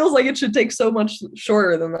 Like it feels like it should take so much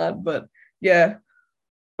shorter than that, but yeah.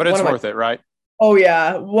 But it's worth it, right? Oh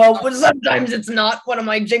yeah. Well, sometimes it's not. One of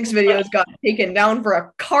my Jinx videos got taken down for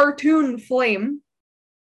a cartoon flame.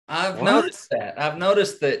 I've noticed that. I've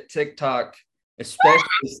noticed that TikTok,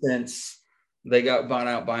 especially since they got bought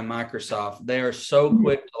out by Microsoft, they are so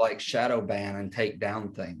quick to like shadow ban and take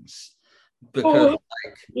down things. Because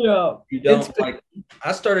you don't like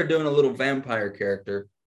I started doing a little vampire character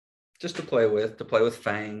just to play with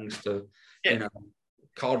fangs,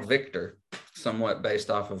 called Victor, somewhat based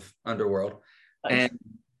off of Underworld. And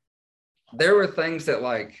there were things that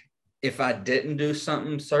like if I didn't do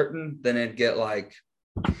something certain, then it'd get like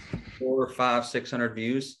 400 or 500, 600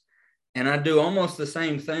 views. And I'd do almost the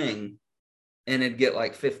same thing and it'd get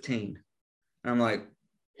like 15. And I'm like,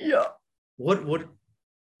 what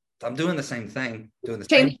I'm doing the same thing,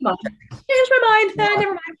 Change my mind. Never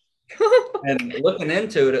mind. And looking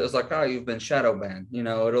into it, it was like, oh, you've been shadow banned.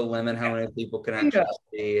 It'll limit how many people can actually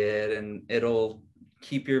see it, and it'll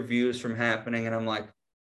keep your views from happening. And I'm like,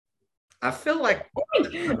 I feel like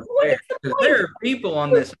there are people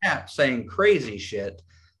on this app saying crazy shit.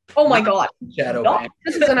 Oh my God. Shadow ban.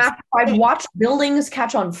 This is an app. I've watched buildings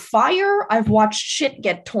catch on fire. I've watched shit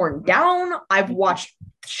get torn down. I've watched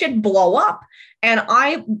shit blow up. And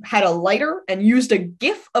I had a lighter and used a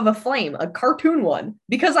GIF of a flame, a cartoon one,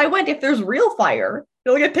 because I went, if there's real fire,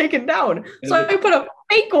 it'll get taken down. So I put a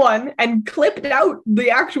fake one and clipped out the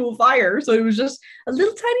actual fire. So it was just a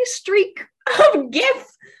little tiny streak of GIF.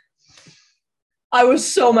 I was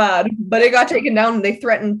so mad, but it got taken down and they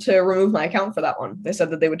threatened to remove my account for that one. They said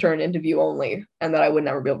that they would turn it into view only and that I would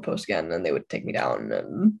never be able to post again and they would take me down.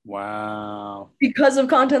 And Wow. because of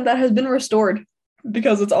content that has been restored,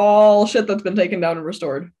 because it's all shit that's been taken down and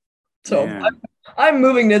restored. So I'm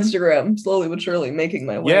moving to Instagram slowly but surely, making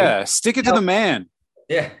my way. Yeah, stick it to the man.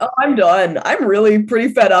 Yeah. Oh, I'm done. I'm really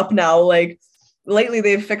pretty fed up now. Like lately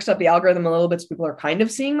they've fixed up the algorithm a little bit so people are kind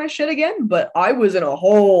of seeing my shit again, but I was in a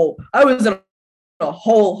hole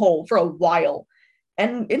for a while.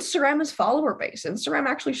 And Instagram is follower based. Instagram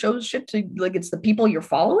actually shows shit to, like, it's the people you're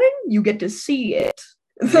following, you get to see it.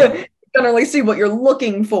 You generally see what you're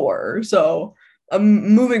looking for. So I'm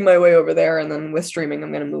moving my way over there, and then with streaming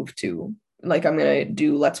I'm going to move to, like, I'm going to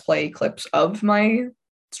do let's play clips of my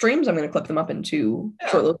streams. I'm going to clip them up into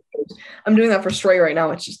short little videos. I'm doing that for Stray right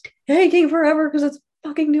now. It's just taking forever because it's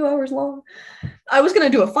fucking 2 hours long. I was going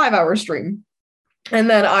to do a 5-hour stream, and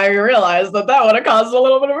then I realized that would have caused a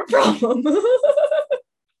little bit of a problem.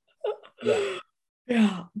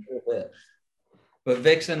 Yeah. But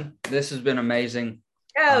Vixen, this has been amazing.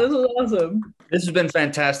 Yeah, this was awesome. This has been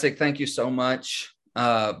fantastic. Thank you so much.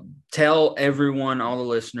 Tell everyone, all the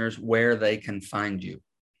listeners, where they can find you.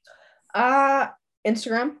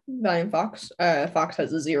 Instagram, Valiant Fox. Fox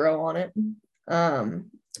has a 0 on it.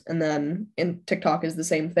 And then in TikTok is the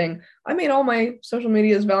same thing. I made all my social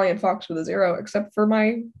medias Valiant Fox with a 0, except for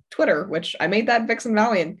my Twitter, which I made that Vixen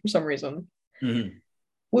Valiant for some reason. Mm-hmm.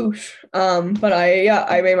 Whoosh. But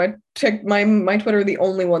I made my Twitter the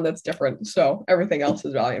only one that's different. So everything else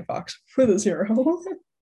is Valiant Fox with a 0.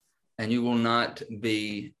 And you will not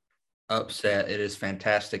be upset. It is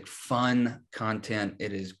fantastic, fun content.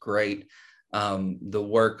 It is great. The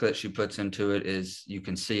work that she puts into it is, you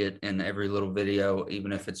can see it in every little video,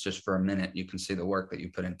 even if it's just for a minute, you can see the work that you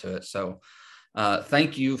put into it. So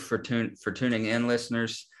thank you for tuning in,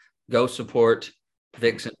 listeners. Go support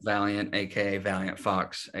Vixen Valiant, aka Valiant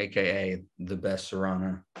Fox, aka the best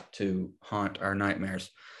Serana to haunt our nightmares.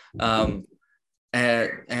 And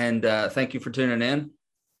thank you for tuning in.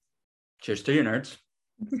 Cheers to you, nerds.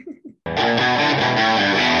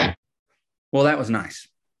 Well, that was nice.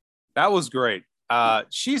 That was great.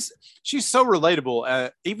 She's so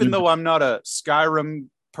relatable. Even though I'm not a Skyrim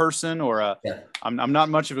person or I'm not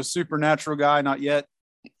much of a supernatural guy, not yet.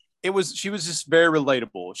 She was just very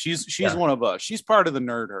relatable. She's one of us. She's part of the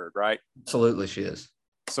nerd herd, right? Absolutely, she is.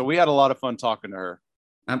 So we had a lot of fun talking to her.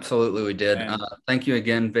 Absolutely, we did. Thank you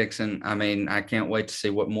again, Vixen. I mean, I can't wait to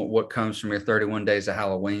see what comes from your 31 days of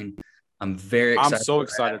Halloween. I'm very excited. I'm so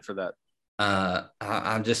excited for that.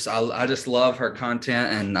 I just love her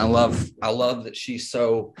content, and I love that she's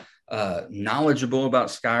so knowledgeable about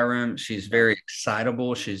Skyrim. She's very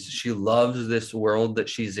excitable. She loves this world that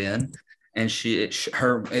she's in, and it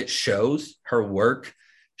shows. Her work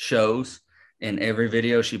shows in every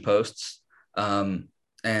video she posts.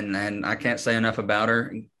 And I can't say enough about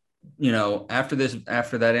her. You know, after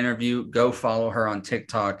that interview, go follow her on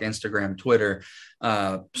TikTok, Instagram, Twitter.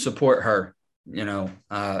 Support her, you know,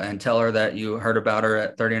 and tell her that you heard about her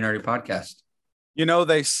at 30 and Nerdy Podcast. You know,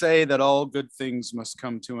 they say that all good things must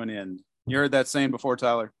come to an end. You heard that saying before,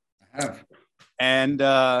 Tyler? I have. And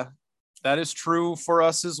that is true for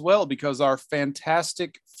us as well, because our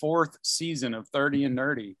fantastic 4th season of 30 and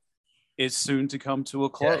Nerdy is soon to come to a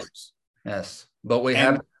close. Yes. But we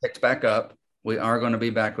have picked back up. We are going to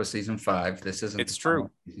be back with season 5. This isn't. It's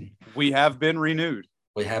true. We have been renewed.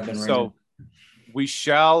 We have been renewed. So we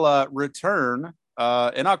shall return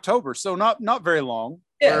in October. So not very long.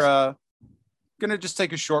 Yes. We're going to just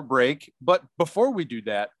take a short break. But before we do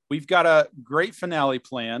that, we've got a great finale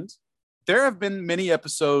planned. There have been many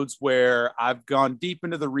episodes where I've gone deep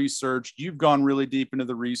into the research. You've gone really deep into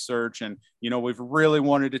the research. And, you know, we've really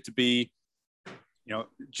wanted it to be, you know,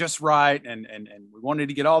 just right. And we wanted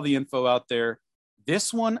to get all the info out there.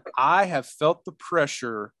 This one, I have felt the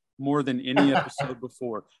pressure more than any episode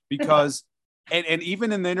before, because, and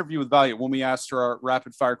even in the interview with Valiant, when we asked her our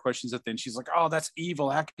rapid fire questions at the end, she's like, "Oh, that's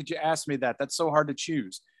evil. How could you ask me that? That's so hard to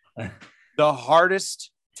choose." The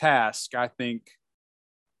hardest task, I think,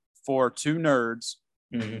 for 2 nerds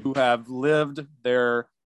who have lived their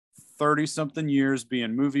 30-something years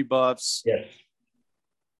being movie buffs. Yes.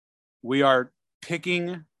 We are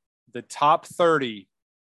picking the top 30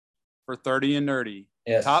 for 30 and Nerdy.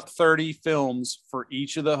 Yes. Top 30 films for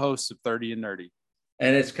each of the hosts of 30 and Nerdy.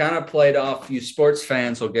 And it's kind of played off. You sports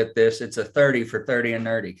fans will get this. It's a 30 for 30 and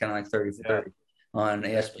Nerdy, kind of like 30 for 30 on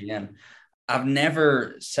ESPN. I've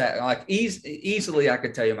never sat, like, easily I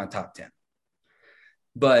could tell you my top 10.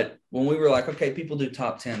 But when we were like, okay, people do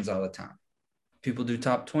top 10s all the time. People do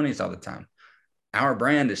top 20s all the time. Our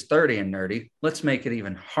brand is 30 and Nerdy. Let's make it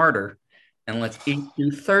even harder. and let's each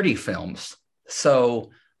do 30 films.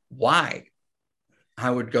 So why?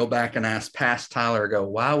 I would go back and ask past Tyler, go,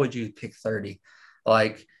 why would you pick 30?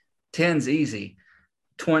 Like 10's easy,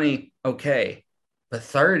 20, okay. But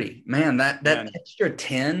 30, man, that extra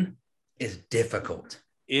 10 is difficult.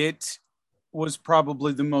 It was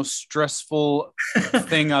probably the most stressful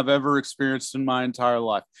thing I've ever experienced in my entire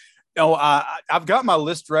life. Oh, I've got my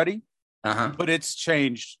list ready, but it's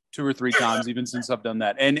changed 2 or 3 times even since I've done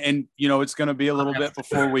that. And you know, it's going to be a little bit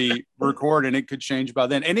before we record, and it could change by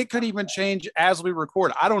then. And it could even change as we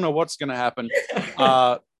record. I don't know what's going to happen,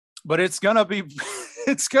 but it's going to be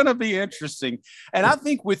it's going to be interesting. And I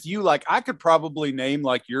think with you, like, I could probably name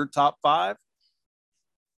like your top 5.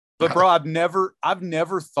 But bro, I've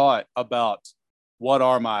never thought about what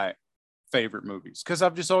are my favorite movies, because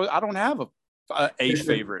I've just always, I don't have a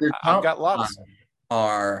favorite. I've got lots.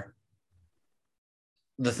 Are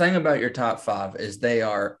the thing about your top 5 is they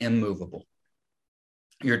are immovable.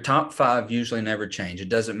 Your top 5 usually never change. It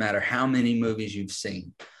doesn't matter how many movies you've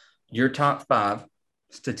seen. Your top 5,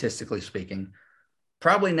 statistically speaking,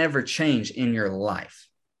 probably never change in your life.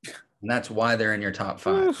 And that's why they're in your top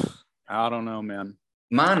 5. I don't know, man.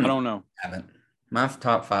 Mine, I don't know. Haven't. My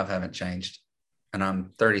top 5 haven't changed, and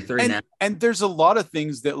I'm 33 now. And there's a lot of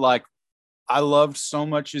things that like I loved so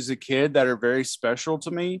much as a kid that are very special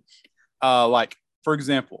to me. Like, for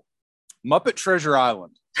example, Muppet Treasure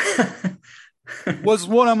Island was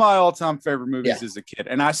one of my all-time favorite movies as a kid,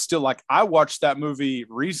 and I still like. I watched that movie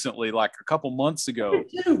recently, like a couple months ago.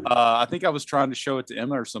 I think I was trying to show it to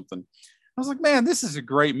Emma or something. I was like, man, this is a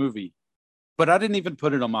great movie, but I didn't even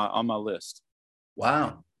put it on my list.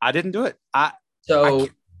 Wow. I didn't do it.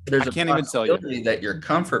 There's I can't even tell you that your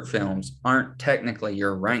comfort films aren't technically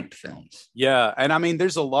your ranked films. Yeah. And I mean,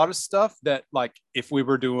 there's a lot of stuff that, like, if we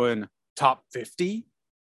were doing top 50,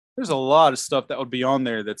 there's a lot of stuff that would be on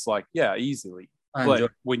there that's like, yeah, easily.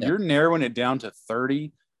 But when you're narrowing it down to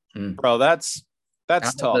 30, bro, that's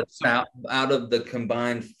tough. Out of the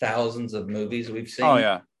combined thousands of movies we've seen. Oh,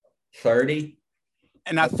 yeah. 30.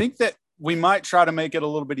 And I think that we might try to make it a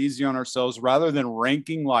little bit easier on ourselves rather than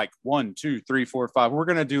ranking like 1, 2, 3, 4, 5. We're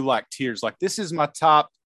going to do like tiers. Like, this is my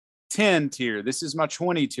top 10 tier. This is my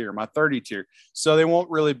 20 tier, my 30 tier. So they won't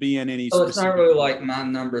really be in any. So it's not really like my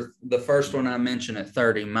number. The first one I mentioned at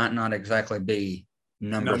 30 might not exactly be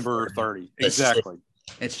number 30. Exactly.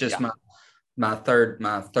 It's just my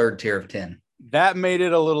third tier of 10. That made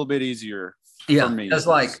it a little bit easier for me. Because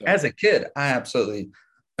as a kid, I absolutely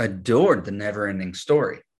adored The Never-Ending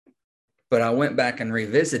Story. But I went back and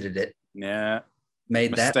revisited it. Yeah.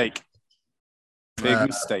 Made mistake. Big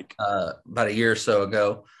mistake. About a year or so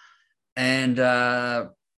ago. And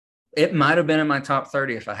it might have been in my top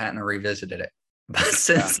 30 if I hadn't revisited it. But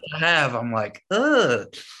since I have, I'm like, ugh.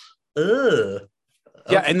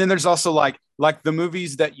 Yeah, and then there's also like the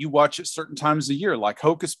movies that you watch at certain times of year, like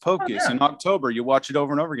Hocus Pocus in October. You watch it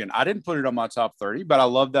over and over again. I didn't put it on my top 30, but I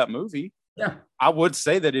love that movie. Yeah. I would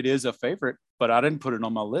say that it is a favorite, but I didn't put it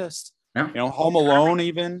on my list. No. You know, Home Alone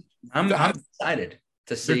even. I'm excited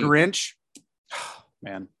to see. The Grinch.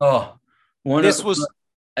 Man. Oh, was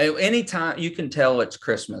anytime you can tell it's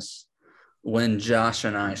Christmas when Josh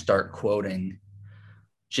and I start quoting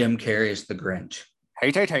Jim Carrey's The Grinch.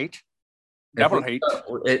 Hate. Double hate.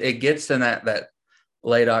 It gets in that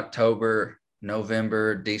late October,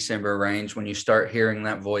 November, December range when you start hearing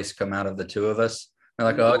that voice come out of the two of us. They're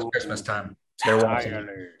like, oh, it's Christmas time. They're watching it.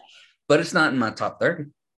 But it's not in my top 30.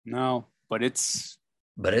 No, but it's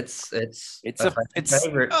a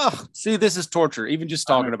favorite. Oh, see, this is torture. Even just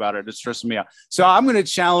talking about it, it's stressing me out. So I'm going to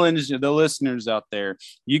challenge the listeners out there.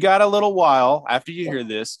 You got a little while after you hear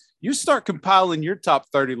this. You start compiling your top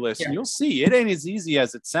 30 list, and you'll see it ain't as easy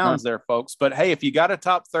as it sounds there, folks. But hey, if you got a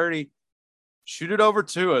top 30, shoot it over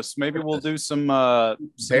to us. Maybe we'll do some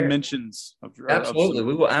mentions. Absolutely.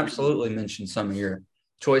 We will absolutely mention some of your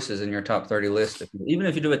choices in your top 30 list. Even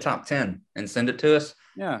if you do a top 10 and send it to us,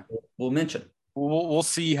 we'll mention. We'll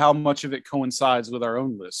see how much of it coincides with our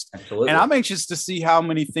own list. Absolutely. And I'm anxious to see how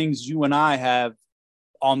many things you and I have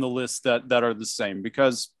on the list that are the same,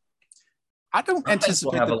 because I don't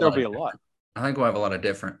anticipate that there'll be a lot. I think we'll have a lot of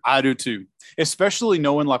different. I do too, especially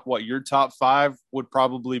knowing like what your top 5 would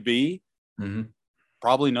probably be. Mm-hmm.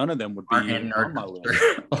 Probably none of them would be in nerd my culture.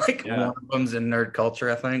 list. One of them's in nerd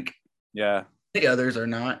culture, I think. Yeah. The others are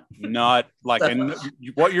not. Not like, and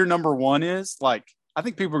what your number 1 is, like, I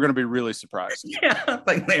think people are going to be really surprised. Yeah, I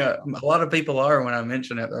think they are. A lot of people are when I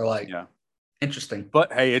mention it. They're like, interesting.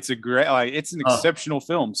 But hey, it's a great, it's an exceptional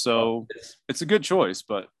film. So it's a good choice,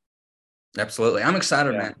 but. Absolutely. I'm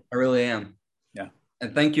excited, man. I really am. Yeah.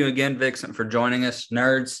 And thank you again, Vixen, for joining us.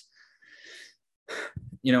 Nerds,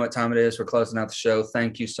 you know what time it is. We're closing out the show.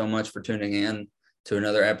 Thank you so much for tuning in to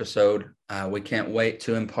another episode. We can't wait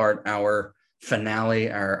to impart our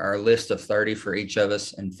finale, our list of 30 for each of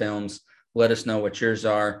us in films. Let us know what yours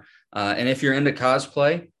are. And if you're into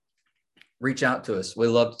cosplay, reach out to us. We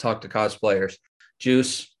love to talk to cosplayers.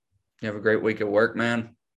 Juice, you have a great week at work,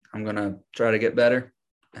 man. I'm going to try to get better.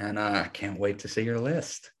 And I can't wait to see your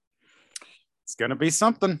list. It's going to be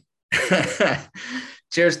something.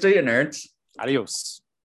 Cheers to you, nerds. Adios.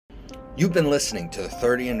 You've been listening to the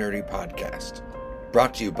 30 and Nerdy podcast,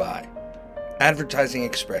 brought to you by Advertising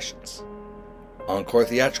Expressions, Encore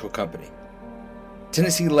Theatrical Company,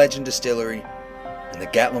 Tennessee Legend Distillery, and the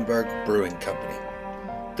Gatlinburg Brewing Company.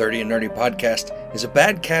 30 and Nerdy podcast is a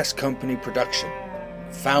Badcast Company production,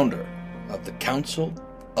 founder of the Council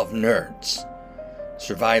of Nerds.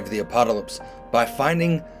 Survive the apocalypse by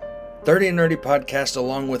finding 30 and Nerdy podcast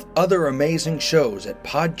along with other amazing shows at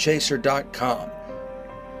podchaser.com.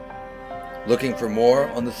 Looking for more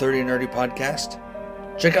on the 30 and Nerdy podcast?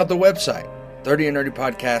 Check out the website,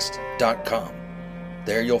 30andnerdypodcast.com.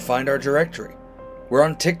 There you'll find our directory. We're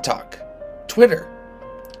on TikTok, Twitter,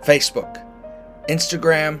 Facebook,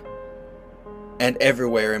 Instagram, and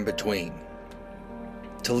everywhere in between.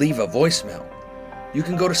 To leave a voicemail, you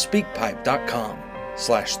can go to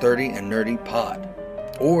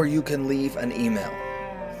speakpipe.com/30andnerdypod, or you can leave an email,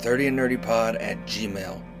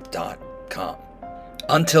 30andnerdypod@gmail.com.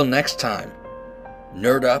 Until next time,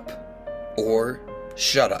 nerd up or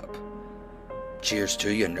shut up. Cheers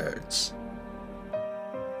to you, nerds.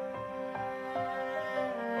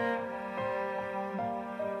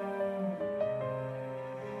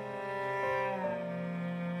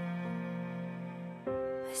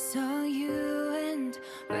 I saw you and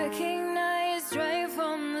recognized right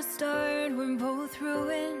from the start we're both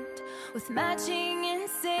ruined with matching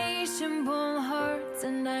insatiable hearts,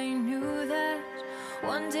 and I knew that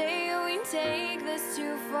one day we'd take this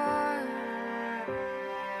too far.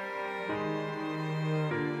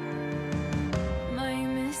 My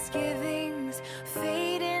misgivings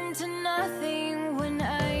fade into nothing when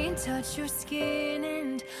I touch your skin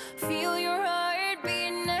and feel your heart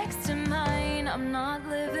beat next to mine. I'm not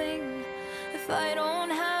living if I don't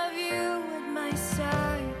have you at my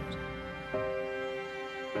side.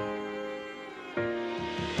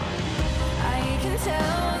 I can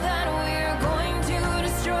tell that we're going to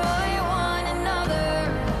destroy one another.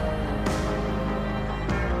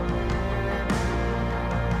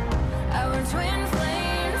 Our twin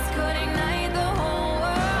flames could ignite the whole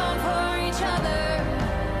world for each other.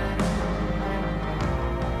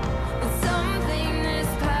 But something this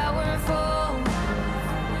powerful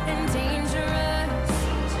and dangerous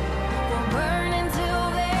will burn until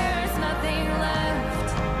there's nothing left.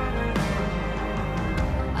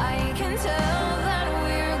 I can tell